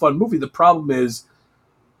really a fun movie. The problem is,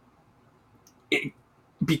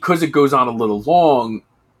 because it goes on a little long,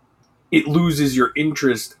 it loses your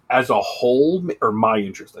interest as a whole, or my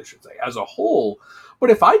interest, I should say, as a whole.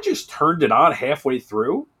 But if I just turned it on halfway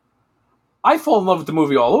through, I fall in love with the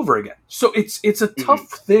movie all over again. So it's a tough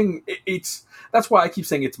thing. That's why I keep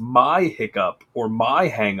saying it's my hiccup or my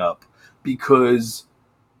hang up, because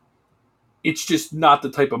it's just not the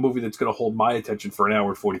type of movie that's going to hold my attention for an hour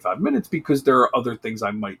and 45 minutes, because there are other things I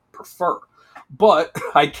might prefer. But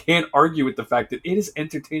I can't argue with the fact that it is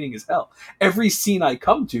entertaining as hell. Every scene I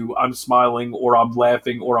come to, I'm smiling or I'm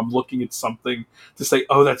laughing or I'm looking at something to say,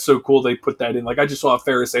 oh, that's so cool, they put that in. Like, I just saw a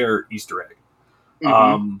Ferris Air Easter egg.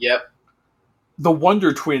 Yep. The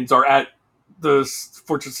Wonder Twins are at the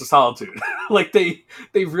Fortress of Solitude. Like, they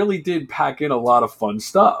really did pack in a lot of fun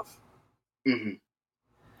stuff.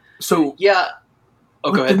 So yeah.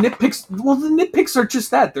 Oh, go ahead. The nitpicks are just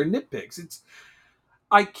that. They're nitpicks.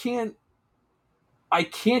 I can't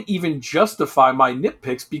even justify my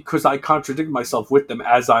nitpicks because I contradict myself with them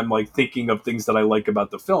as I'm like thinking of things that I like about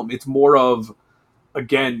the film. It's more of,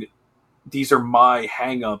 again, these are my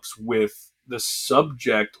hang-ups with the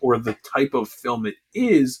subject or the type of film it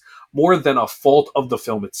is, more than a fault of the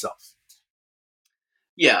film itself.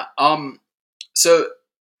 Yeah. So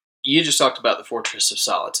you just talked about the Fortress of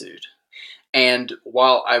Solitude. And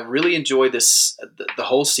while I really enjoy this, the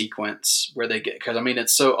whole sequence where they get, because I mean,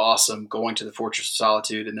 it's so awesome going to the Fortress of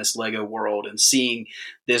Solitude in this Lego world and seeing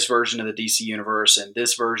this version of the DC universe and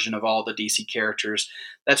this version of all the DC characters.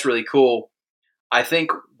 That's really cool. I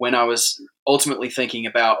think when I was ultimately thinking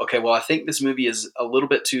about, okay, well, I think this movie is a little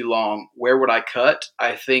bit too long. Where would I cut?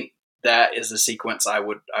 I think that is the sequence I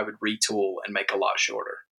would retool and make a lot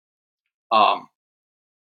shorter.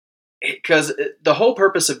 Because the whole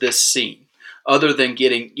purpose of this scene, other than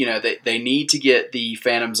getting, they need to get the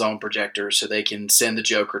Phantom Zone projector so they can send the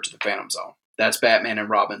Joker to the Phantom Zone. That's Batman and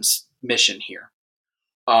Robin's mission here.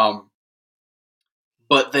 But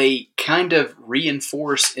they kind of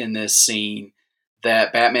reinforce in this scene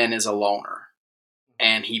that Batman is a loner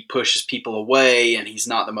and he pushes people away and he's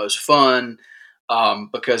not the most fun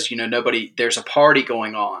because, there's a party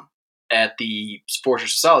going on at the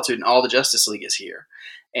Fortress of Solitude and all the Justice League is here.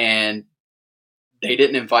 And they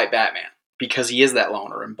didn't invite Batman because he is that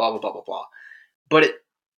loner and blah, blah, blah, blah, blah. But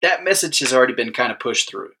that message has already been kind of pushed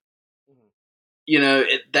through.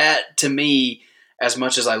 That to me, as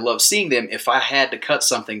much as I love seeing them, if I had to cut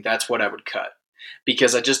something, that's what I would cut.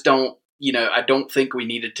 Because I just don't, I don't think we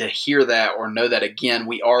needed to hear that or know that again.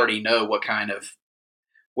 We already know what kind of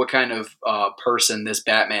person this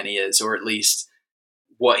Batman is, or at least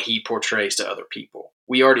what he portrays to other people.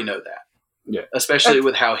 We already know that. Yeah. Especially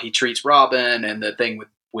with how he treats Robin and the thing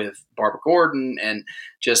with Barbara Gordon and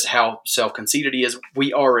just how self-conceited he is.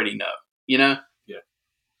 We already know, Yeah.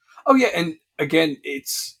 Oh, yeah. And again,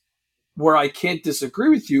 it's where I can't disagree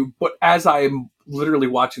with you, but as I'm literally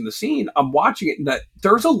watching the scene, I'm watching it and that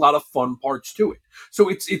there's a lot of fun parts to it. So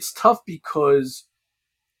it's tough because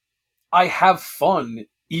I have fun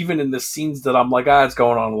even in the scenes that I'm like, it's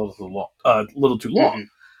going on a little too long.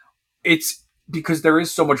 It's because there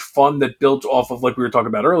is so much fun that builds off of, like we were talking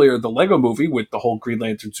about earlier, the Lego movie with the whole Green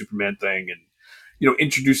Lantern Superman thing and,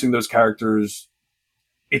 introducing those characters.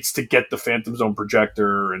 It's to get the Phantom Zone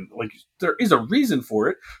projector and like, there is a reason for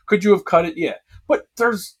it. Could you have cut it? Yeah. But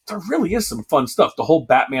there really is some fun stuff. The whole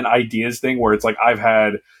Batman ideas thing where it's like, I've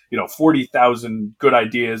had, 40,000 good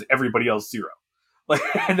ideas, everybody else 0. Like,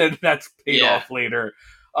 and then that's paid off later.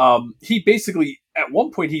 He basically, at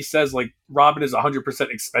one point, he says, like, Robin is 100%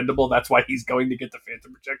 expendable. That's why he's going to get the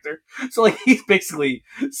Phantom Projector. So, like, he's basically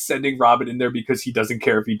sending Robin in there because he doesn't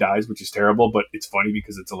care if he dies, which is terrible, but it's funny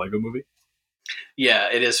because it's a Lego movie. Yeah,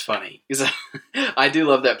 it is funny. I do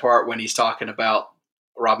love that part when he's talking about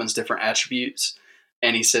Robin's different attributes,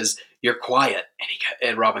 and he says, "You're quiet,"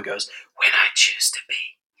 and Robin goes, "When I choose to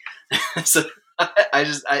be." So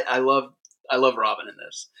I love Robin in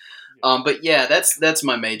this. But yeah, that's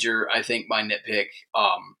my major. I think my nitpick.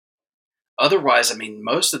 Otherwise, I mean,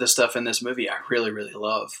 most of the stuff in this movie I really really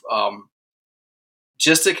love.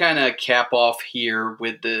 Just to kind of cap off here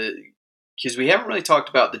with because we haven't really talked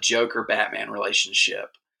about the Joker Batman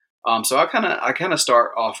relationship. So I kind of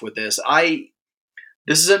start off with this.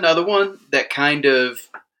 This is another one that kind of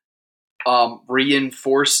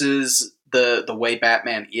reinforces the way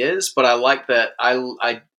Batman is, but I like that.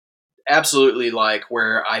 I absolutely like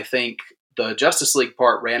where I think the Justice League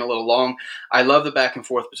part ran a little long. I love the back and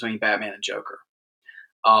forth between Batman and Joker.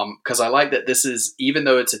 Because I like that this is, even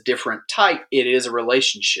though it's a different type, it is a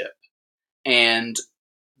relationship. And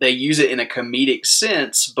they use it in a comedic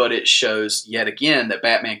sense, but it shows yet again that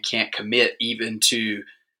Batman can't commit even to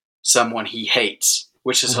someone he hates,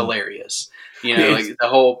 which is hilarious. You know, like the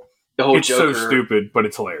whole it's Joker, so stupid, but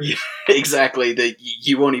it's hilarious. Exactly. That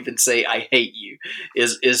you won't even say "I hate you"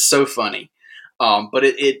 is so funny. But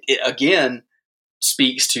it again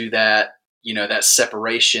speaks to that, you know, that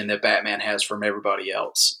separation that Batman has from everybody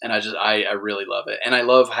else, and I really love it, and I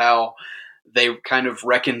love how they kind of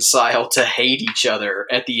reconcile to hate each other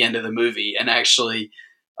at the end of the movie, and actually,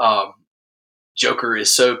 Joker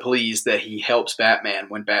is so pleased that he helps Batman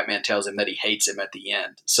when Batman tells him that he hates him at the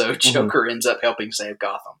end. So Joker ends up helping save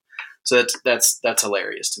Gotham. So that's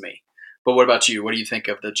hilarious to me. But what about you? What do you think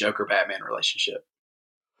of the Joker Batman relationship?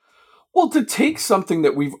 Well, to take something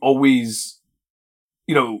that we've always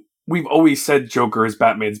said Joker is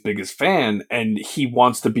Batman's biggest fan, and he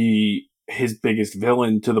wants to be his biggest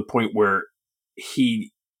villain to the point where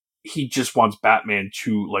he just wants Batman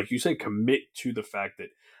to, like you say, commit to the fact that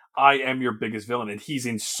I am your biggest villain, and he's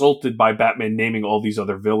insulted by Batman naming all these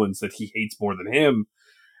other villains that he hates more than him.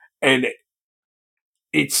 And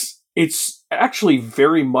it's actually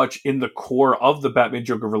very much in the core of the Batman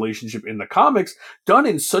Joker relationship in the comics, done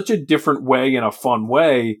in such a different way, in a fun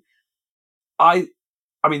way. I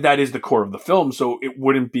mean, that is the core of the film, so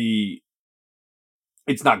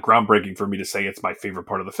it's not groundbreaking for me to say it's my favorite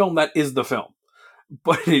part of the film. That is the film.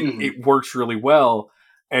 But it works really well.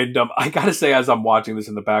 And I gotta say, as I'm watching this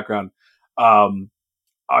in the background,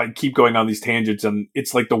 I keep going on these tangents, and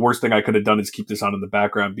it's like the worst thing I could have done is keep this on in the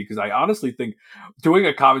background, because I honestly think doing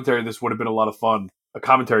a commentary of this would have been a lot of fun. A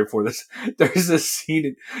commentary for this. There's a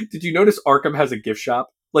scene. Did you notice Arkham has a gift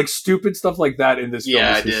shop? Like, stupid stuff like that in this film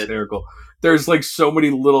is hysterical. There's like so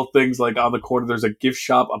many little things, like on the corner, there's a gift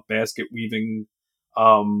shop, a basket weaving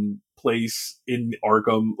place in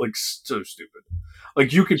Arkham. Like, so stupid.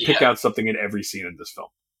 Like, you could pick out something in every scene in this film.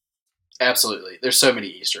 Absolutely. There's so many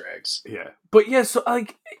Easter eggs. Yeah. But yeah, so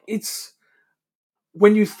like, it's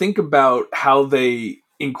when you think about how they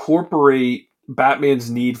incorporate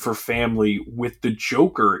Batman's need for family with the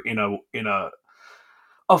Joker in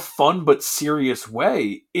a fun but serious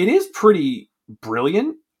way, it is pretty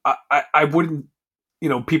brilliant. I wouldn't,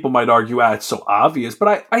 people might argue, it's so obvious,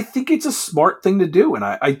 but I think it's a smart thing to do, and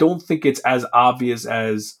I don't think it's as obvious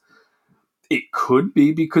as it could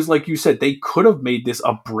be, because like you said, they could have made this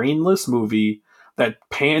a brainless movie that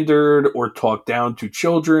pandered or talked down to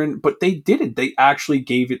children, but they didn't. They actually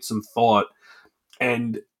gave it some thought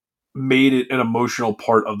and made it an emotional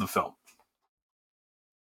part of the film.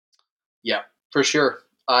 Yeah, for sure.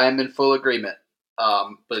 I am in full agreement.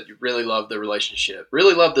 But really love the relationship.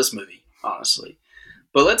 Really love this movie, honestly.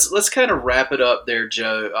 But let's kind of wrap it up there,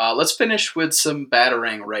 Joe. Let's finish with some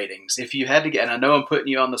Batarang ratings. If you had to get, and I know I'm putting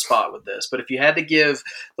you on the spot with this, but if you had to give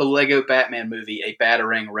the Lego Batman movie a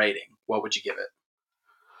Batarang rating, what would you give it?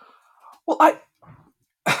 Well,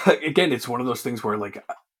 again, it's one of those things where, like,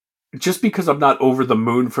 just because I'm not over the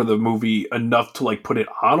moon for the movie enough to like put it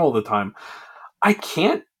on all the time, I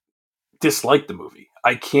can't dislike the movie.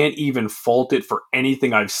 I can't even fault it for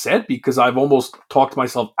anything I've said, because I've almost talked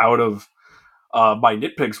myself out of my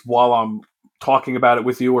nitpicks while I'm talking about it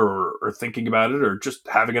with you, or thinking about it, or just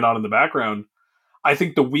having it on in the background. I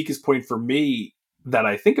think the weakest point for me that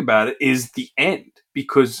I think about it is the end,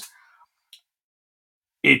 because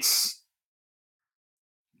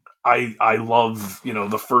I love,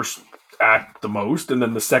 the first act the most, and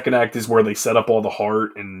then the second act is where they set up all the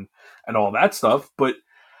heart and all that stuff. But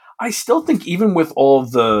I still think, even with all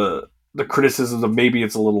the criticisms of maybe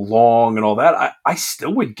it's a little long and all that, I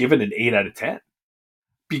still would give it an 8 out of 10.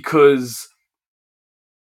 because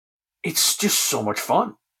it's just so much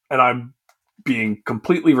fun. And I'm being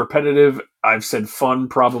completely repetitive. I've said fun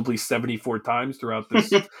probably 74 times throughout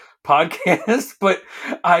this podcast, but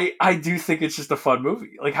I do think it's just a fun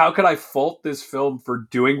movie. Like, how could I fault this film for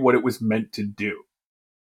doing what it was meant to do?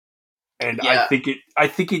 And Yeah. I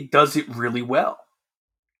think it does it really well.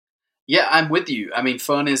 Yeah, I'm with you. I mean,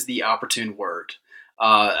 fun is the opportune word.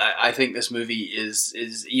 I think this movie is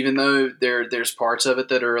even though there's parts of it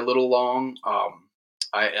that are a little long.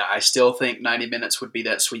 I still think 90 minutes would be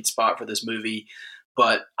that sweet spot for this movie.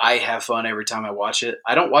 But I have fun every time I watch it.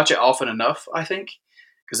 I don't watch it often enough, I think,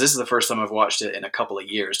 because this is the first time I've watched it in a couple of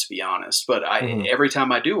years, to be honest. But every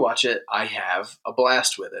time I do watch it, I have a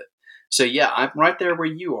blast with it. So yeah, I'm right there where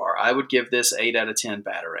you are. I would give this 8 out of 10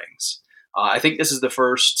 batarangs. I think this is the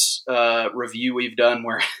first review we've done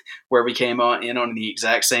where we came in on the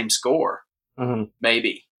exact same score,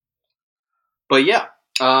 maybe. But yeah,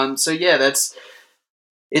 so yeah,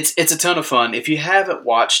 it's a ton of fun. If you haven't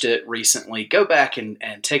watched it recently, go back and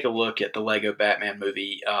take a look at the Lego Batman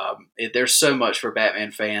movie. There's so much for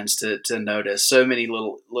Batman fans to notice. So many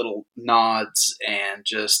little nods and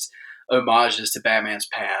just homages to Batman's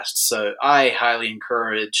past. So I highly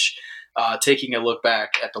encourage taking a look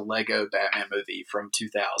back at the Lego Batman movie from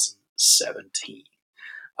 2017.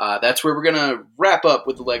 That's where we're going to wrap up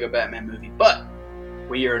with the Lego Batman movie. But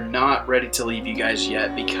we are not ready to leave you guys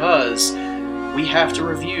yet because we have to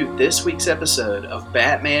review this week's episode of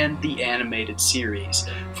Batman the Animated Series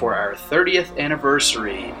for our 30th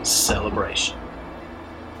anniversary celebration.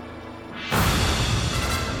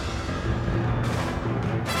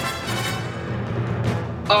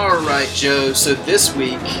 Alright, Joe, so this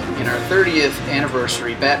week, in our 30th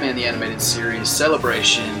anniversary Batman the Animated Series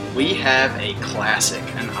celebration, we have a classic,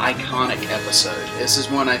 an iconic episode. This is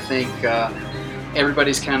one I think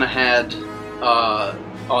everybody's kind of had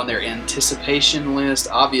on their anticipation list,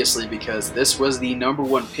 obviously, because this was the number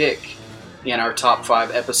one pick in our top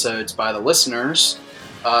 5 episodes by the listeners.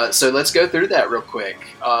 So let's go through that real quick.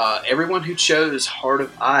 Everyone who chose Heart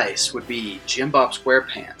of Ice would be Jim Bob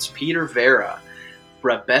Squarepants, Peter Vera,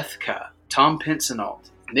 Rebethka, Tom Pinsonault,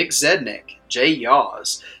 Nick Zednick, Jay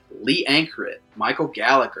Yaws, Lee Anchoret, Michael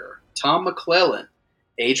Gallagher, Tom McClellan,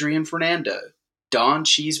 Adrian Fernando, Dan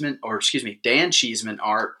Cheeseman art,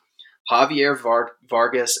 Javier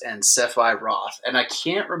Vargas, and Sephi Roth. And I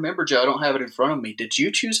can't remember, Joe, I don't have it in front of me. Did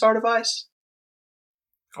you choose Heart of Ice?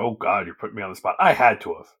 Oh, God, you're putting me on the spot. I had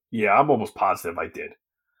to have. Yeah, I'm almost positive I did.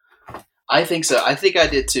 I think so. I think I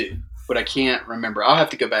did too, but I can't remember. I'll have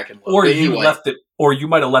to go back and look. Or you left it, or you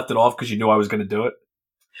might have left it off because you knew I was going to do it.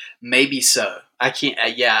 Maybe so. I can't.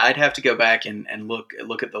 Yeah, I'd have to go back and look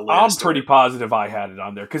at the list. I'm pretty positive I had it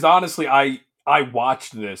on there because honestly, I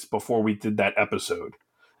watched this before we did that episode.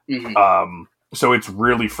 Mm-hmm. So it's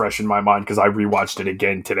really fresh in my mind because I rewatched it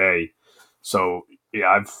again today. So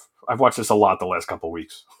yeah, I've watched this a lot the last couple of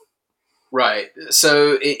weeks. Right.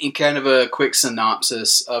 So in kind of a quick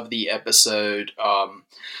synopsis of the episode,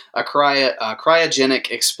 a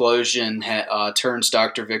cryogenic explosion turns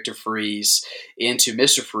Dr. Victor Freeze into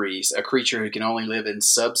Mr. Freeze, a creature who can only live in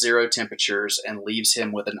sub-zero temperatures, and leaves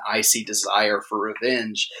him with an icy desire for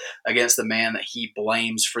revenge against the man that he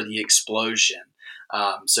blames for the explosion.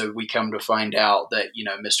 So we come to find out that,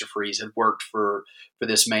 Mr. Freeze had worked for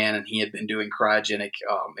this man, and he had been doing cryogenic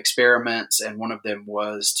experiments, and one of them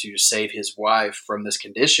was to save his wife from this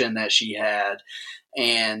condition that she had.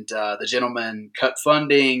 And the gentleman cut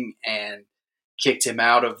funding and kicked him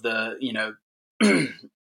out of the,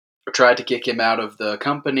 tried to kick him out of the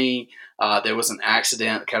company. There was an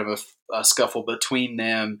accident, kind of a scuffle between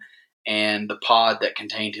them, and the pod that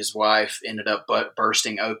contained his wife ended up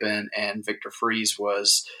bursting open, and Victor Freeze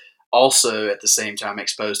was also at the same time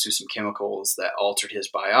exposed to some chemicals that altered his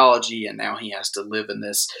biology, and now he has to live in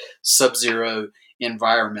this sub-zero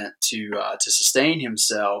environment to sustain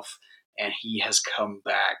himself, and he has come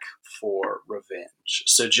back for revenge.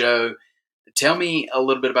 So, Joe, tell me a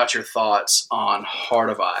little bit about your thoughts on Heart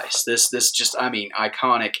of Ice. This just,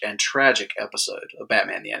 iconic and tragic episode of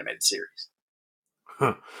Batman the Animated Series.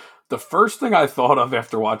 The first thing I thought of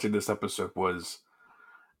after watching this episode was,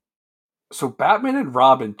 so Batman and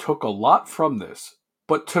Robin took a lot from this,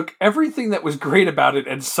 but took everything that was great about it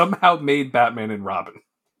and somehow made Batman and Robin.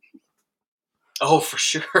 Oh, for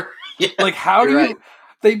sure. Yeah, like, how do you... Right.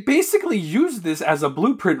 They basically use this as a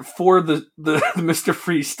blueprint for the Mr.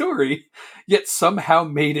 Freeze story, yet somehow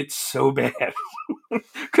made it so bad.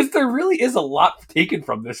 Because there really is a lot taken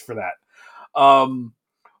from this for that.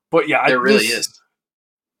 But yeah, there really is.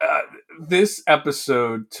 This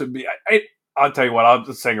episode, to me, I'll tell you what, I'm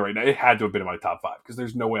just saying it right now, it had to have been in my top 5, because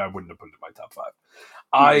there's no way I wouldn't have put it in my top 5.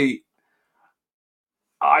 I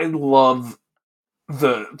love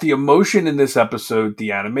the emotion in this episode,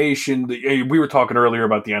 the animation. We were talking earlier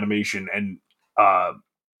about the animation, and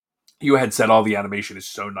you had said all the animation is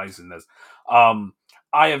so nice in this.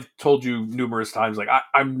 I have told you numerous times, like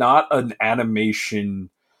I'm not an animation.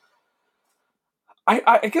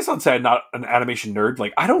 I guess I'd say I'm not an animation nerd.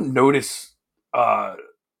 Like I don't notice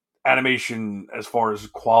animation as far as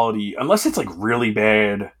quality unless it's like really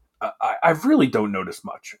bad. I really don't notice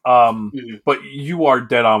much. But you are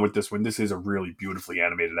dead on with this one. This is a really beautifully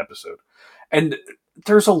animated episode, and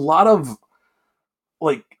there's a lot of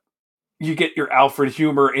like. You get your Alfred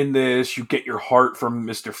humor in this, you get your heart from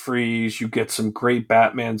Mr. Freeze, you get some great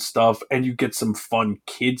Batman stuff, and you get some fun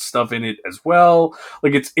kid stuff in it as well.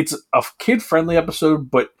 Like it's a kid-friendly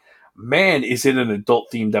episode, but man, is it an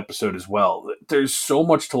adult-themed episode as well. There's so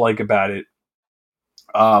much to like about it.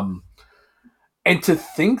 And to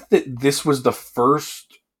think that this was the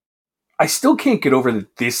first, I still can't get over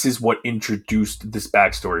that this is what introduced this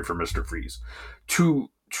backstory for Mr. Freeze. To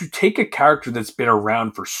take a character that's been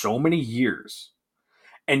around for so many years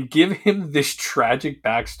and give him this tragic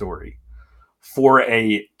backstory for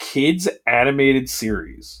a kids animated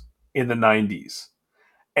series in the 90s,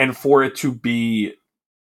 and for it to be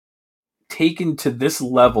taken to this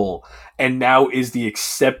level and now is the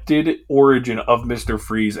accepted origin of Mr.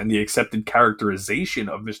 Freeze and the accepted characterization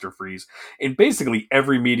of Mr. Freeze in basically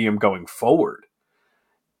every medium going forward.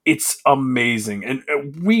 It's amazing. And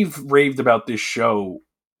we've raved about this show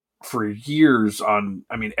for years on.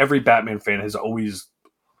 I mean, every Batman fan has always,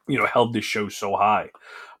 held this show so high.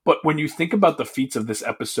 But when you think about the feats of this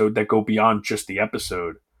episode that go beyond just the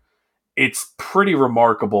episode, it's pretty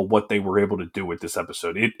remarkable what they were able to do with this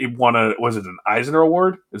episode. It won was it an Eisner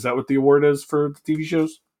Award? Is that what the award is for the TV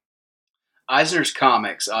shows? Eisner's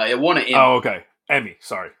Comics. It won an Emmy. Oh, okay. Emmy,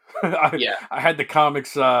 sorry. Yeah. I had the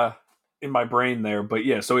comics in my brain there. But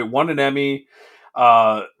yeah, so it won an Emmy,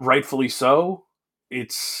 rightfully so.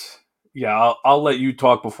 I'll let you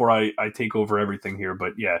talk before I take over everything here.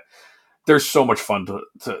 But yeah, there's so much fun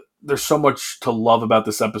there's so much to love about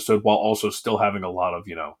this episode while also still having a lot of,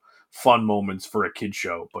 fun moments for a kid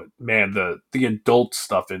show. But man, the adult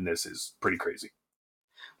stuff in this is pretty crazy.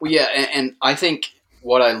 Well, yeah, and I think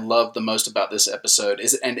what I love the most about this episode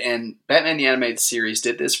is, and Batman the Animated Series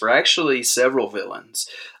did this for actually several villains.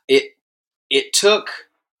 It took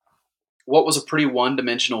what was a pretty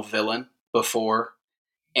one-dimensional villain before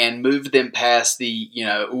and moved them past the,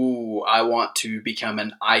 I want to become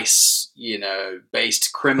an ice,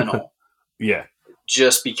 based criminal. Yeah.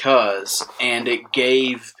 Just because. And it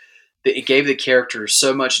gave the character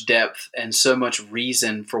so much depth and so much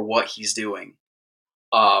reason for what he's doing.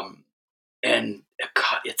 And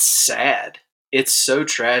God, it's sad. It's so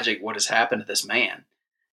tragic what has happened to this man.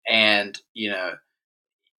 And,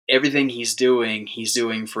 everything he's doing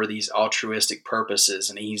for these altruistic purposes,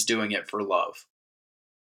 and he's doing it for love.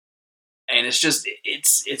 And it's just,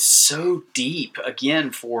 it's so deep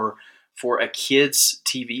again for a kid's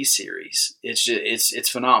TV series. It's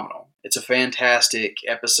phenomenal. It's a fantastic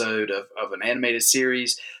episode of an animated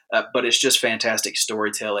series, but it's just fantastic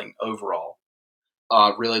storytelling overall.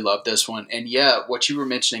 Really love this one. And yeah, what you were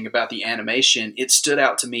mentioning about the animation, it stood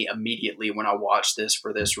out to me immediately when I watched this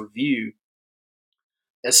for this review.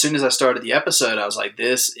 As soon as I started the episode, I was like,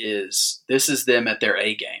 this is them at their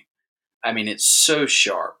A game. I mean, it's so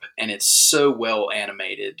sharp and it's so well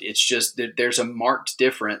animated. It's just, there's a marked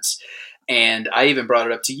difference. And I even brought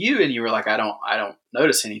it up to you, and you were like, I don't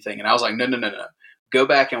notice anything. And I was like, no. Go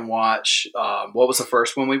back and watch. What was the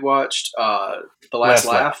first one we watched? The Last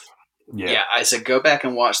Laugh. Yeah. I said, go back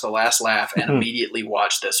and watch The Last Laugh and immediately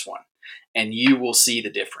watch this one, and you will see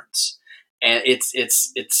the difference. And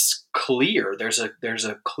it's clear. There's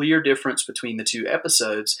a clear difference between the two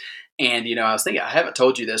episodes. And, I was thinking, I haven't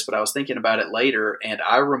told you this, but I was thinking about it later, and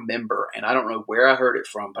I remember, and I don't know where I heard it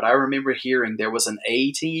from, but I remember hearing there was an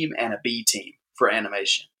A team and a B team for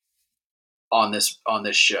animation on this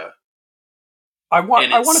show. I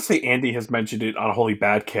want to say Andy has mentioned it on Holy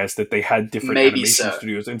Badcast that they had different animation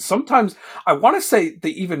studios. And sometimes I want to say they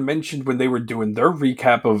even mentioned when they were doing their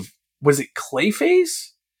recap of, was it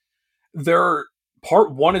Clayface? Their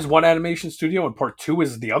part 1 is one animation studio and part 2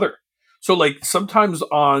 is the other. So like sometimes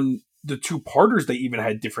on the 2-parters, they even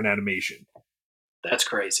had different animation. That's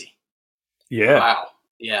crazy. Yeah. Wow.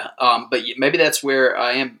 Yeah. But maybe that's where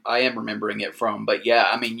I am remembering it from. But yeah,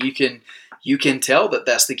 I mean, you can tell that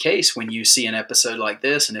that's the case when you see an episode like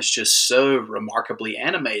this, and it's just so remarkably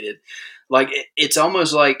animated. Like it's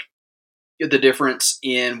almost like the difference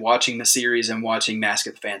in watching the series and watching Mask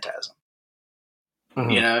of the Phantasm.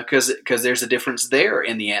 You know, because there's a difference there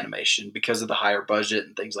in the animation because of the higher budget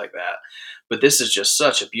and things like that. But this is just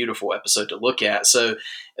such a beautiful episode to look at. So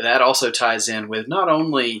that also ties in with not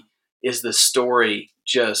only is the story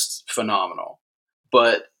just phenomenal,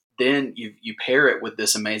 but then you pair it with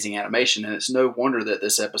this amazing animation, and it's no wonder that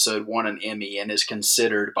this episode won an Emmy and is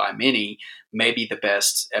considered by many maybe the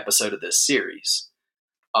best episode of this series.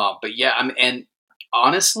 But yeah, and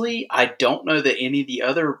honestly, I don't know that any of the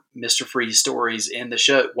other Mr. Freeze stories in the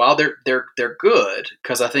show, while they're good,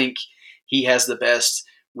 because I think he has the best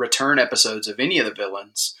return episodes of any of the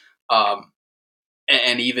villains.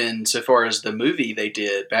 And even so far as the movie they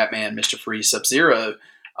did, Batman, Mr. Freeze, Sub-Zero,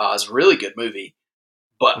 is a really good movie.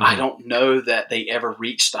 But I don't know that they ever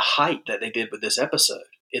reached the height that they did with this episode.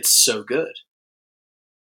 It's so good.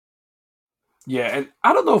 Yeah, and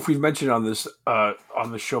I don't know if we've mentioned on this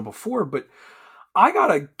on the show before, but I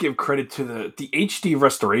gotta give credit to the HD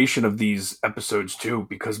restoration of these episodes too,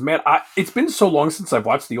 because man, it's been so long since I've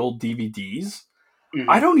watched the old DVDs.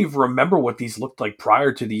 I don't even remember what these looked like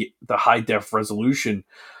prior to the high def resolution.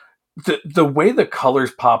 The way the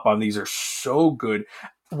colors pop on these are so good.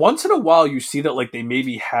 Once in a while, you see that like they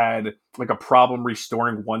maybe had like a problem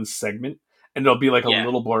restoring one segment, and it'll be like a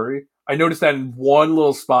little blurry. I noticed that in one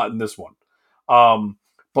little spot in this one.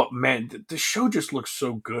 But man, the show just looks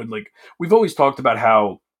so good. Like we've always talked about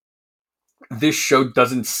how this show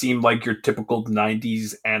doesn't seem like your typical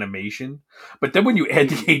 90s animation, but then when you add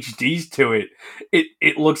the HDs to it,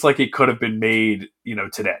 it looks like it could have been made,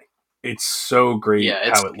 today. It's so great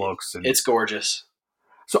how it looks. And it's gorgeous.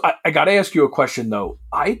 So I got to ask you a question, though.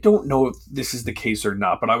 I don't know if this is the case or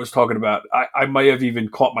not, but I was talking about, I might have even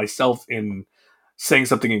caught myself in saying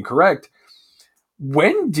something incorrect.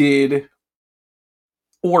 When did,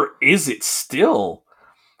 or is it still,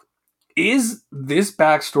 is this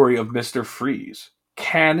backstory of Mr. Freeze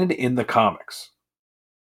canon in the comics?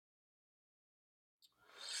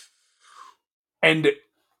 And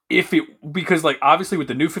if it, because like obviously with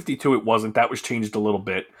the New 52 it wasn't, that was changed a little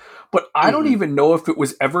bit, but I don't even know if it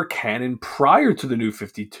was ever canon prior to the New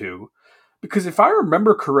 52, because if I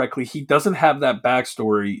remember correctly, he doesn't have that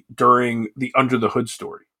backstory during the Under the Hood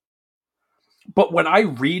story. But when I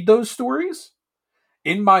read those stories,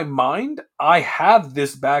 in my mind, I have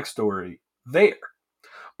this backstory there.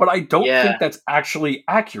 But I don't think that's actually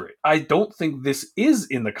accurate. I don't think this is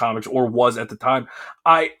in the comics or was at the time.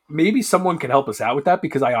 Maybe someone can help us out with that,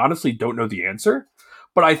 because I honestly don't know the answer.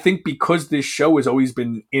 But I think because this show has always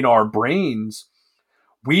been in our brains,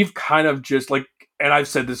 we've kind of just like, and I've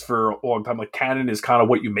said this for a long time, like canon is kind of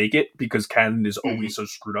what you make it, because canon is always so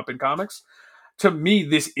screwed up in comics. To me,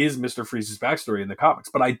 this is Mr. Freeze's backstory in the comics,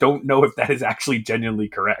 but I don't know if that is actually genuinely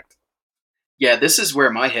correct. Yeah, this is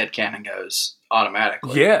where my headcanon goes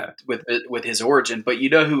automatically. Yeah. With his origin. But you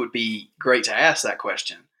know who would be great to ask that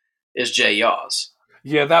question is Jay Yaws.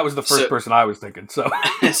 Yeah, that was the first person I was thinking. So,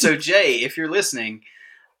 so Jay, if you're listening,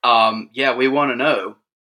 we want to know: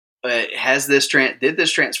 did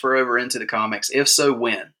this transfer over into the comics? If so,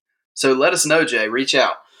 when? So let us know, Jay. Reach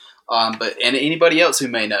out. And anybody else who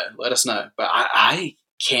may know, let us know. But I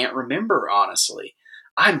can't remember, honestly.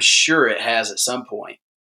 I'm sure it has at some point.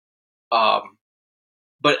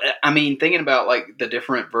 But I mean, thinking about like the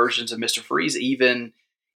different versions of Mr. Freeze, even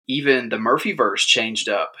the Murphyverse changed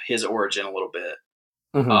up his origin a little bit.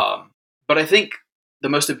 But I think the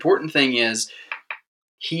most important thing is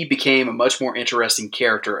he became a much more interesting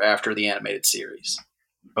character after the animated series.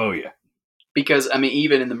 Oh yeah, because I mean,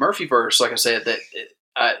 even in the Murphyverse, like I said, that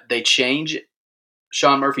they change.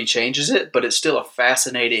 Sean Murphy changes it, but it's still a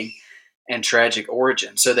fascinating and tragic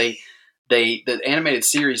origin. So the animated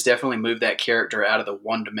series definitely moved that character out of the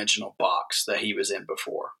one-dimensional box that he was in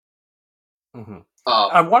before.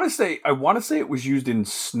 I want to say it was used in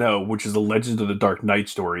Snow, which is a Legends of the Dark Knight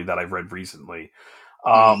story that I've read recently.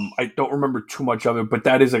 I don't remember too much of it, but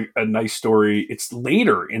that is a nice story. It's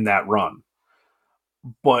later in that run.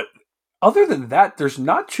 But other than that, there's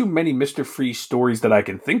not too many Mr. Freeze stories that I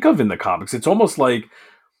can think of in the comics. It's almost like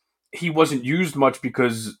he wasn't used much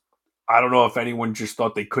because I don't know if anyone just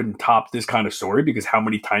thought they couldn't top this kind of story, because how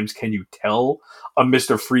many times can you tell a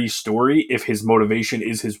Mr. Freeze story if his motivation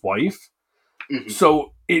is his wife?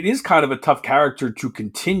 So it is kind of a tough character to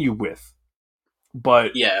continue with.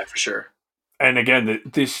 But yeah, for sure. And again,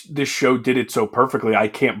 this show did it so perfectly. I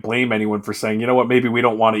can't blame anyone for saying, you know what, maybe we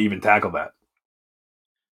don't want to even tackle that.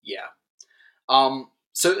 Yeah.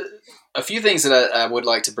 So a few things that I would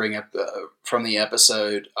like to bring up from the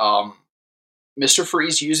episode. Mr.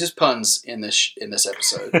 Freeze uses puns in this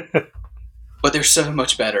episode, but they're so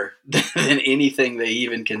much better than anything they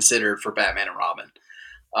even considered for Batman and Robin.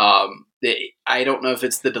 I don't know if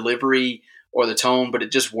it's the delivery or the tone, but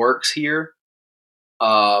it just works here.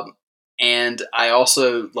 And I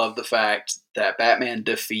also love the fact that Batman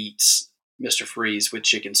defeats Mr. Freeze with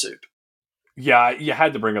chicken soup. Yeah, you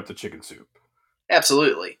had to bring up the chicken soup.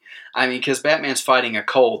 Absolutely. I mean, because Batman's fighting a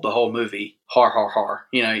cold the whole movie. Har, har, har.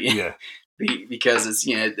 Yeah. Because it's,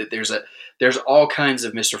 there's all kinds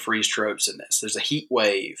of Mr. Freeze tropes in this. There's a heat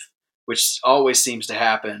wave, which always seems to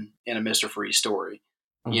happen in a Mr. Freeze story.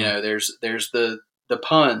 Mhm. There's the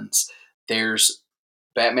puns. There's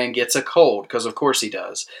Batman gets a cold, because of course he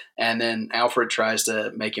does. And then Alfred tries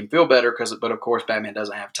to make him feel better, but of course Batman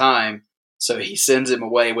doesn't have time. So he sends him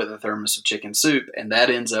away with a thermos of chicken soup, and that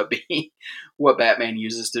ends up being what Batman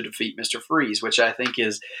uses to defeat Mr. Freeze, which I think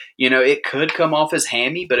is, it could come off as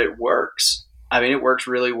hammy, but it works. I mean, it works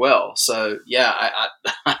really well. So, yeah,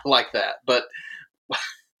 I like that. But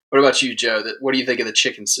what about you, Joe? What do you think of the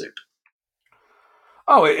chicken soup?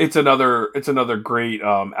 Oh, it's another great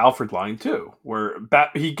Alfred line too, where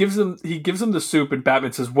he gives him the soup, and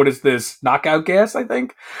Batman says, "What is this? Knockout gas?" I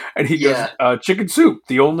think, and he goes, "Chicken soup,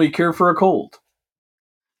 the only cure for a cold."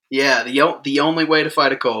 Yeah, the only way to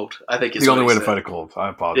fight a cold, I think, is the only way to fight a cold. I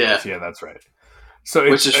apologize. Yeah, that's right. So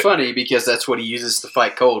which is funny because that's what he uses to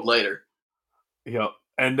fight cold later. Yeah,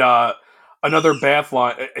 and another bath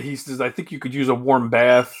line. He says, "I think you could use a warm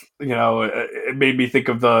bath." It made me think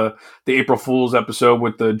of the April Fool's episode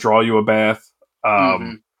with the "draw you a bath."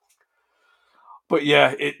 But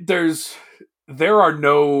yeah, there are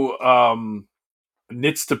no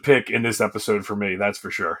nits to pick in this episode for me. That's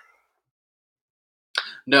for sure.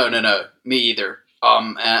 No, me either.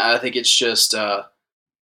 And I think it's just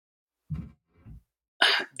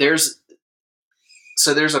there's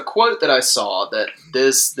a quote that I saw that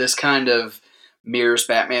this kind of mirrors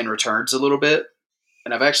Batman Returns a little bit,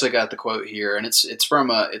 and I've actually got the quote here, and it's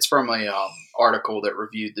from a article that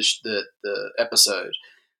reviewed the episode,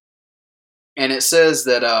 and it says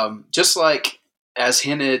that just like as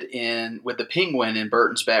hinted in with the Penguin in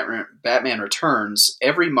Burton's Batman Returns,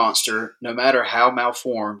 every monster, no matter how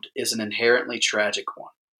malformed, is an inherently tragic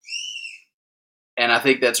one. And I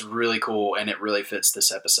think that's really cool, and it really fits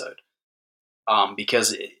this episode.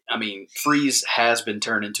 Because, Freeze has been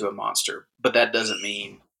turned into a monster, but that doesn't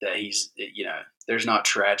mean that there's not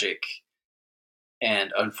tragic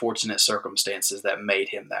and unfortunate circumstances that made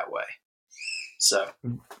him that way. So,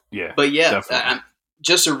 yeah. But yeah,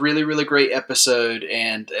 just a really, really great episode,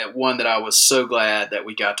 and one that I was so glad that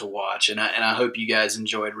we got to watch, and I hope you guys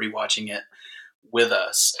enjoyed rewatching it with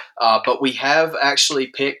us. But we have actually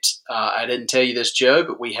picked, I didn't tell you this, Joe,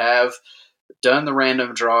 but we have done the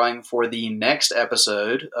random drawing for the next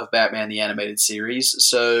episode of Batman the Animated Series.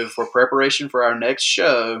 So for preparation for our next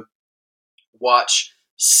show, watch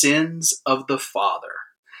Sins of the Father.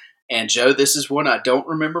 And Joe, this is one I don't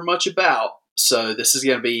remember much about, so this is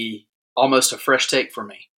going to be almost a fresh take for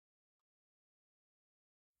me.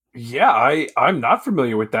 Yeah, I'm not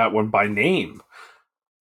familiar with that one by name.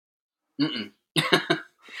 Mm-mm.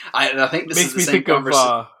 I think this makes is the me same think conversation.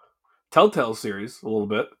 of Telltale series a little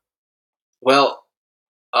bit. Well,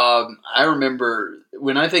 I remember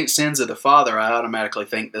when I think Sins of the Father, I automatically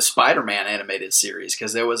think the Spider-Man animated series,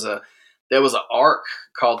 because there was an arc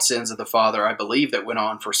called Sins of the Father, I believe, that went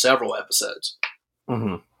on for several episodes.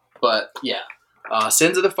 Mm-hmm. But yeah,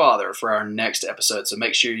 Sins of the Father for our next episode. So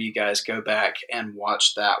make sure you guys go back and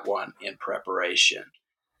watch that one in preparation.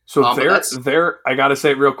 So I gotta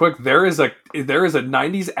say it real quick. There is a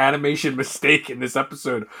 90s animation mistake in this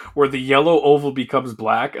episode where the yellow oval becomes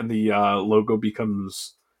black and the logo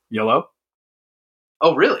becomes yellow.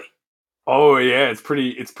 Oh, really? Oh yeah, it's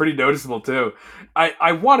pretty noticeable too.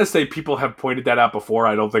 I want to say people have pointed that out before.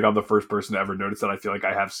 I don't think I'm the first person to ever notice that. I feel like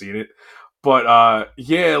I have seen it. But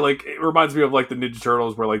yeah, like it reminds me of like the Ninja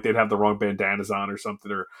Turtles where like they'd have the wrong bandanas on or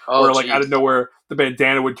something, or like out of nowhere the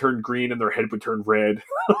bandana would turn green and their head would turn red.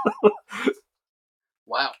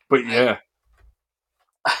 Wow. But yeah.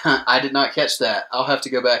 I did not catch that. I'll have to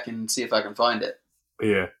go back and see if I can find it.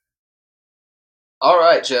 Yeah. All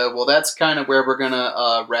right, Joe. Well, that's kind of where we're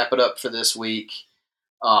gonna wrap it up for this week.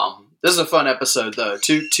 This is a fun episode, though.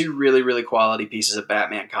 Two really, really quality pieces of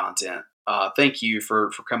Batman content. Thank you for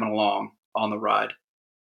coming along on the ride.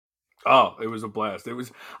 Oh, it was a blast. It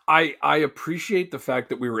was. I appreciate the fact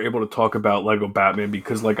that we were able to talk about Lego Batman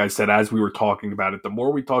because, like I said, as we were talking about it, the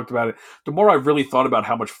more we talked about it, the more I really thought about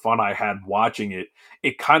how much fun I had watching it.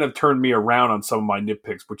 It kind of turned me around on some of my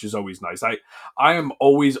nitpicks, which is always nice. I am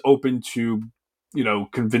always open to,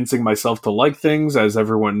 convincing myself to like things. As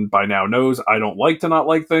everyone by now knows, I don't like to not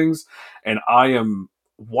like things, and I am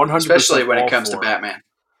 100%. Especially when it comes to Batman.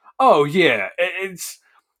 Oh yeah,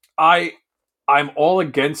 I I'm all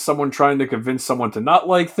against someone trying to convince someone to not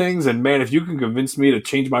like things. And man, if you can convince me to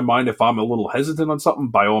change my mind if I'm a little hesitant on something,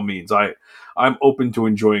 by all means, I'm open to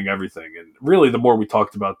enjoying everything. And really, the more we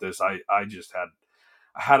talked about this, I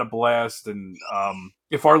had a blast. And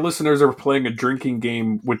if our listeners are playing a drinking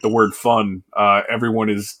game with the word fun, everyone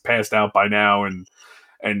is passed out by now and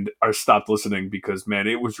are stopped listening because, man,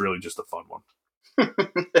 it was really just a fun one.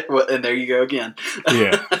 Well, and there you go again.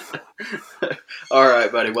 Yeah. All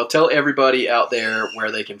right, buddy. Well, tell everybody out there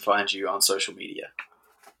where they can find you on social media.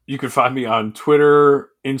 You can find me on Twitter,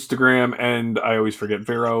 Instagram, and I always forget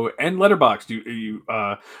Vero and Letterboxd. You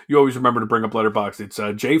always remember to bring up Letterboxd. It's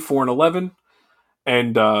J411,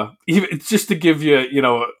 and even it's just to give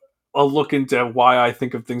you a look into why I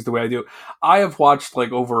think of things the way I do. I have watched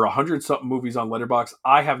like over 100-something movies on Letterboxd.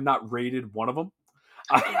 I have not rated one of them.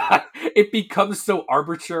 It becomes so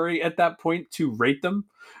arbitrary at that point to rate them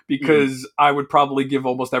because I would probably give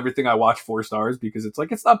almost everything I watch 4 stars because it's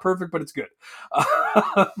like, it's not perfect, but it's good.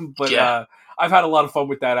 But I've had a lot of fun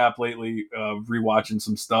with that app lately, rewatching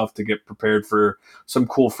some stuff to get prepared for some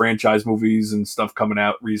cool franchise movies and stuff coming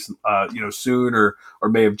out soon or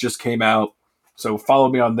may have just came out. So follow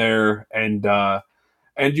me on there, and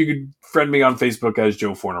you can friend me on Facebook as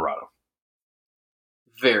Joe Fornerato.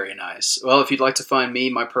 Very nice. Well, if you'd like to find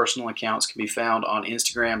me, my personal accounts can be found on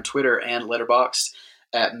Instagram, Twitter, and Letterboxd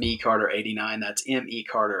at mecarter89. That's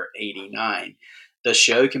mecarter89. The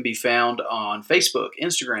show can be found on Facebook,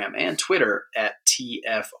 Instagram, and Twitter at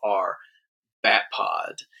TFR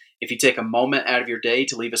Batpod. If you take a moment out of your day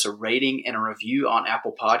to leave us a rating and a review on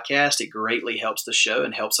Apple Podcast, it greatly helps the show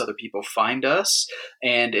and helps other people find us.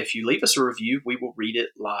 And if you leave us a review, we will read it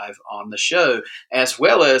live on the show. As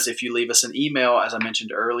well as if you leave us an email, as I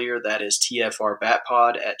mentioned earlier, that is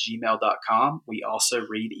tfrbatpod@gmail.com. We also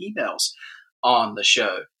read emails on the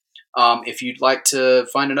show. If you'd like to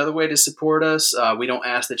find another way to support us, we don't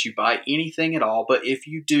ask that you buy anything at all, but if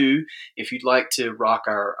you do, if you'd like to rock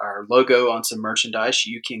our logo on some merchandise,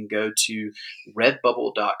 you can go to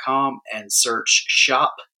redbubble.com and search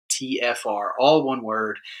Shop TFR, all one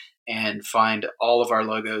word, and find all of our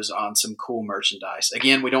logos on some cool merchandise.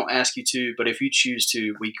 Again, we don't ask you to, but if you choose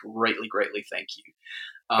to, we greatly, greatly thank you.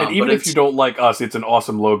 And even if you don't like us, it's an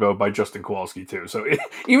awesome logo by Justin Kowalski too. So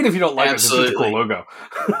even if you don't like us, it's just a cool logo.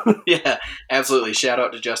 Yeah, absolutely. Shout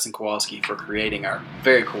out to Justin Kowalski for creating our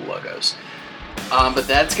very cool logos. But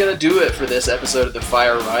that's going to do it for this episode of The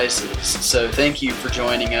Fire Rises. So thank you for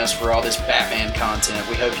joining us for all this Batman content.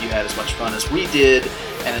 We hope you had as much fun as we did.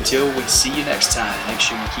 And until we see you next time, make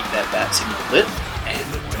sure you keep that bat signal lit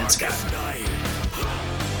and when it's got.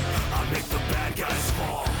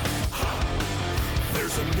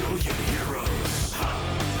 There's a million heroes,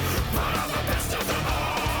 but I'm the best of them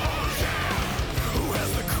all, yeah. Who has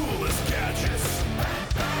the coolest gadgets?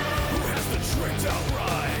 Who has the tricked out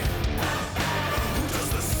ride? Who does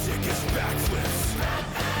the sickest backflips?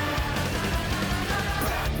 Batman, yeah.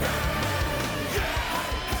 Batman, yeah. Batman, yeah.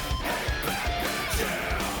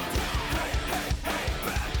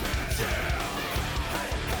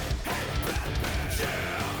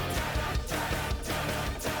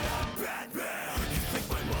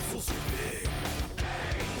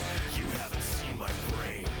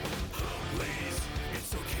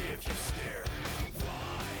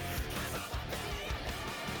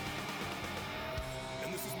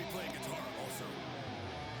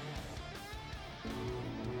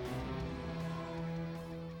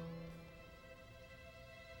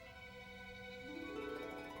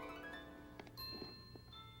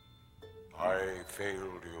 I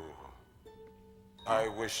failed you. I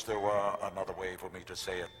wish there were another way for me to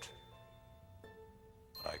say it.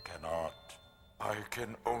 I cannot. I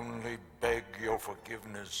can only beg your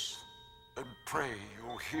forgiveness and pray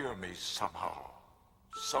you'll hear me somehow.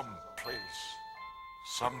 Someplace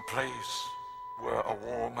where a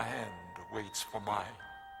warm hand waits for mine.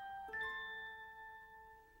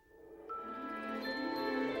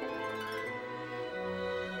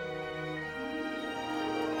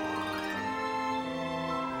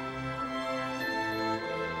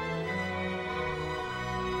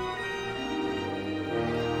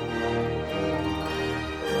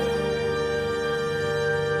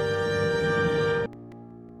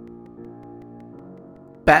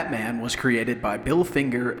 Batman was created by Bill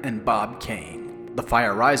Finger and Bob Kane. The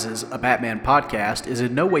Fire Rises, a Batman podcast, is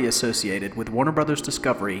in no way associated with Warner Bros.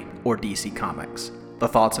 Discovery or DC Comics. The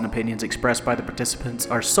thoughts and opinions expressed by the participants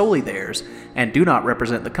are solely theirs and do not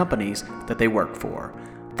represent the companies that they work for.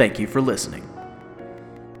 Thank you for listening.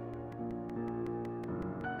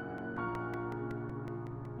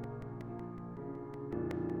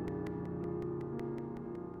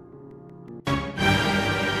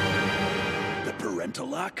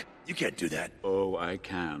 can't do that. Oh, I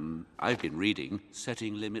can. I've been reading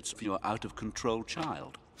Setting Limits for Your Out-of-Control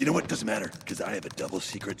Child. You know what? Doesn't matter, because I have a double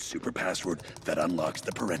secret super password that unlocks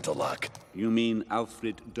the parental lock. You mean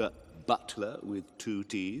Alfred de Butler with 2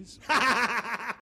 T's?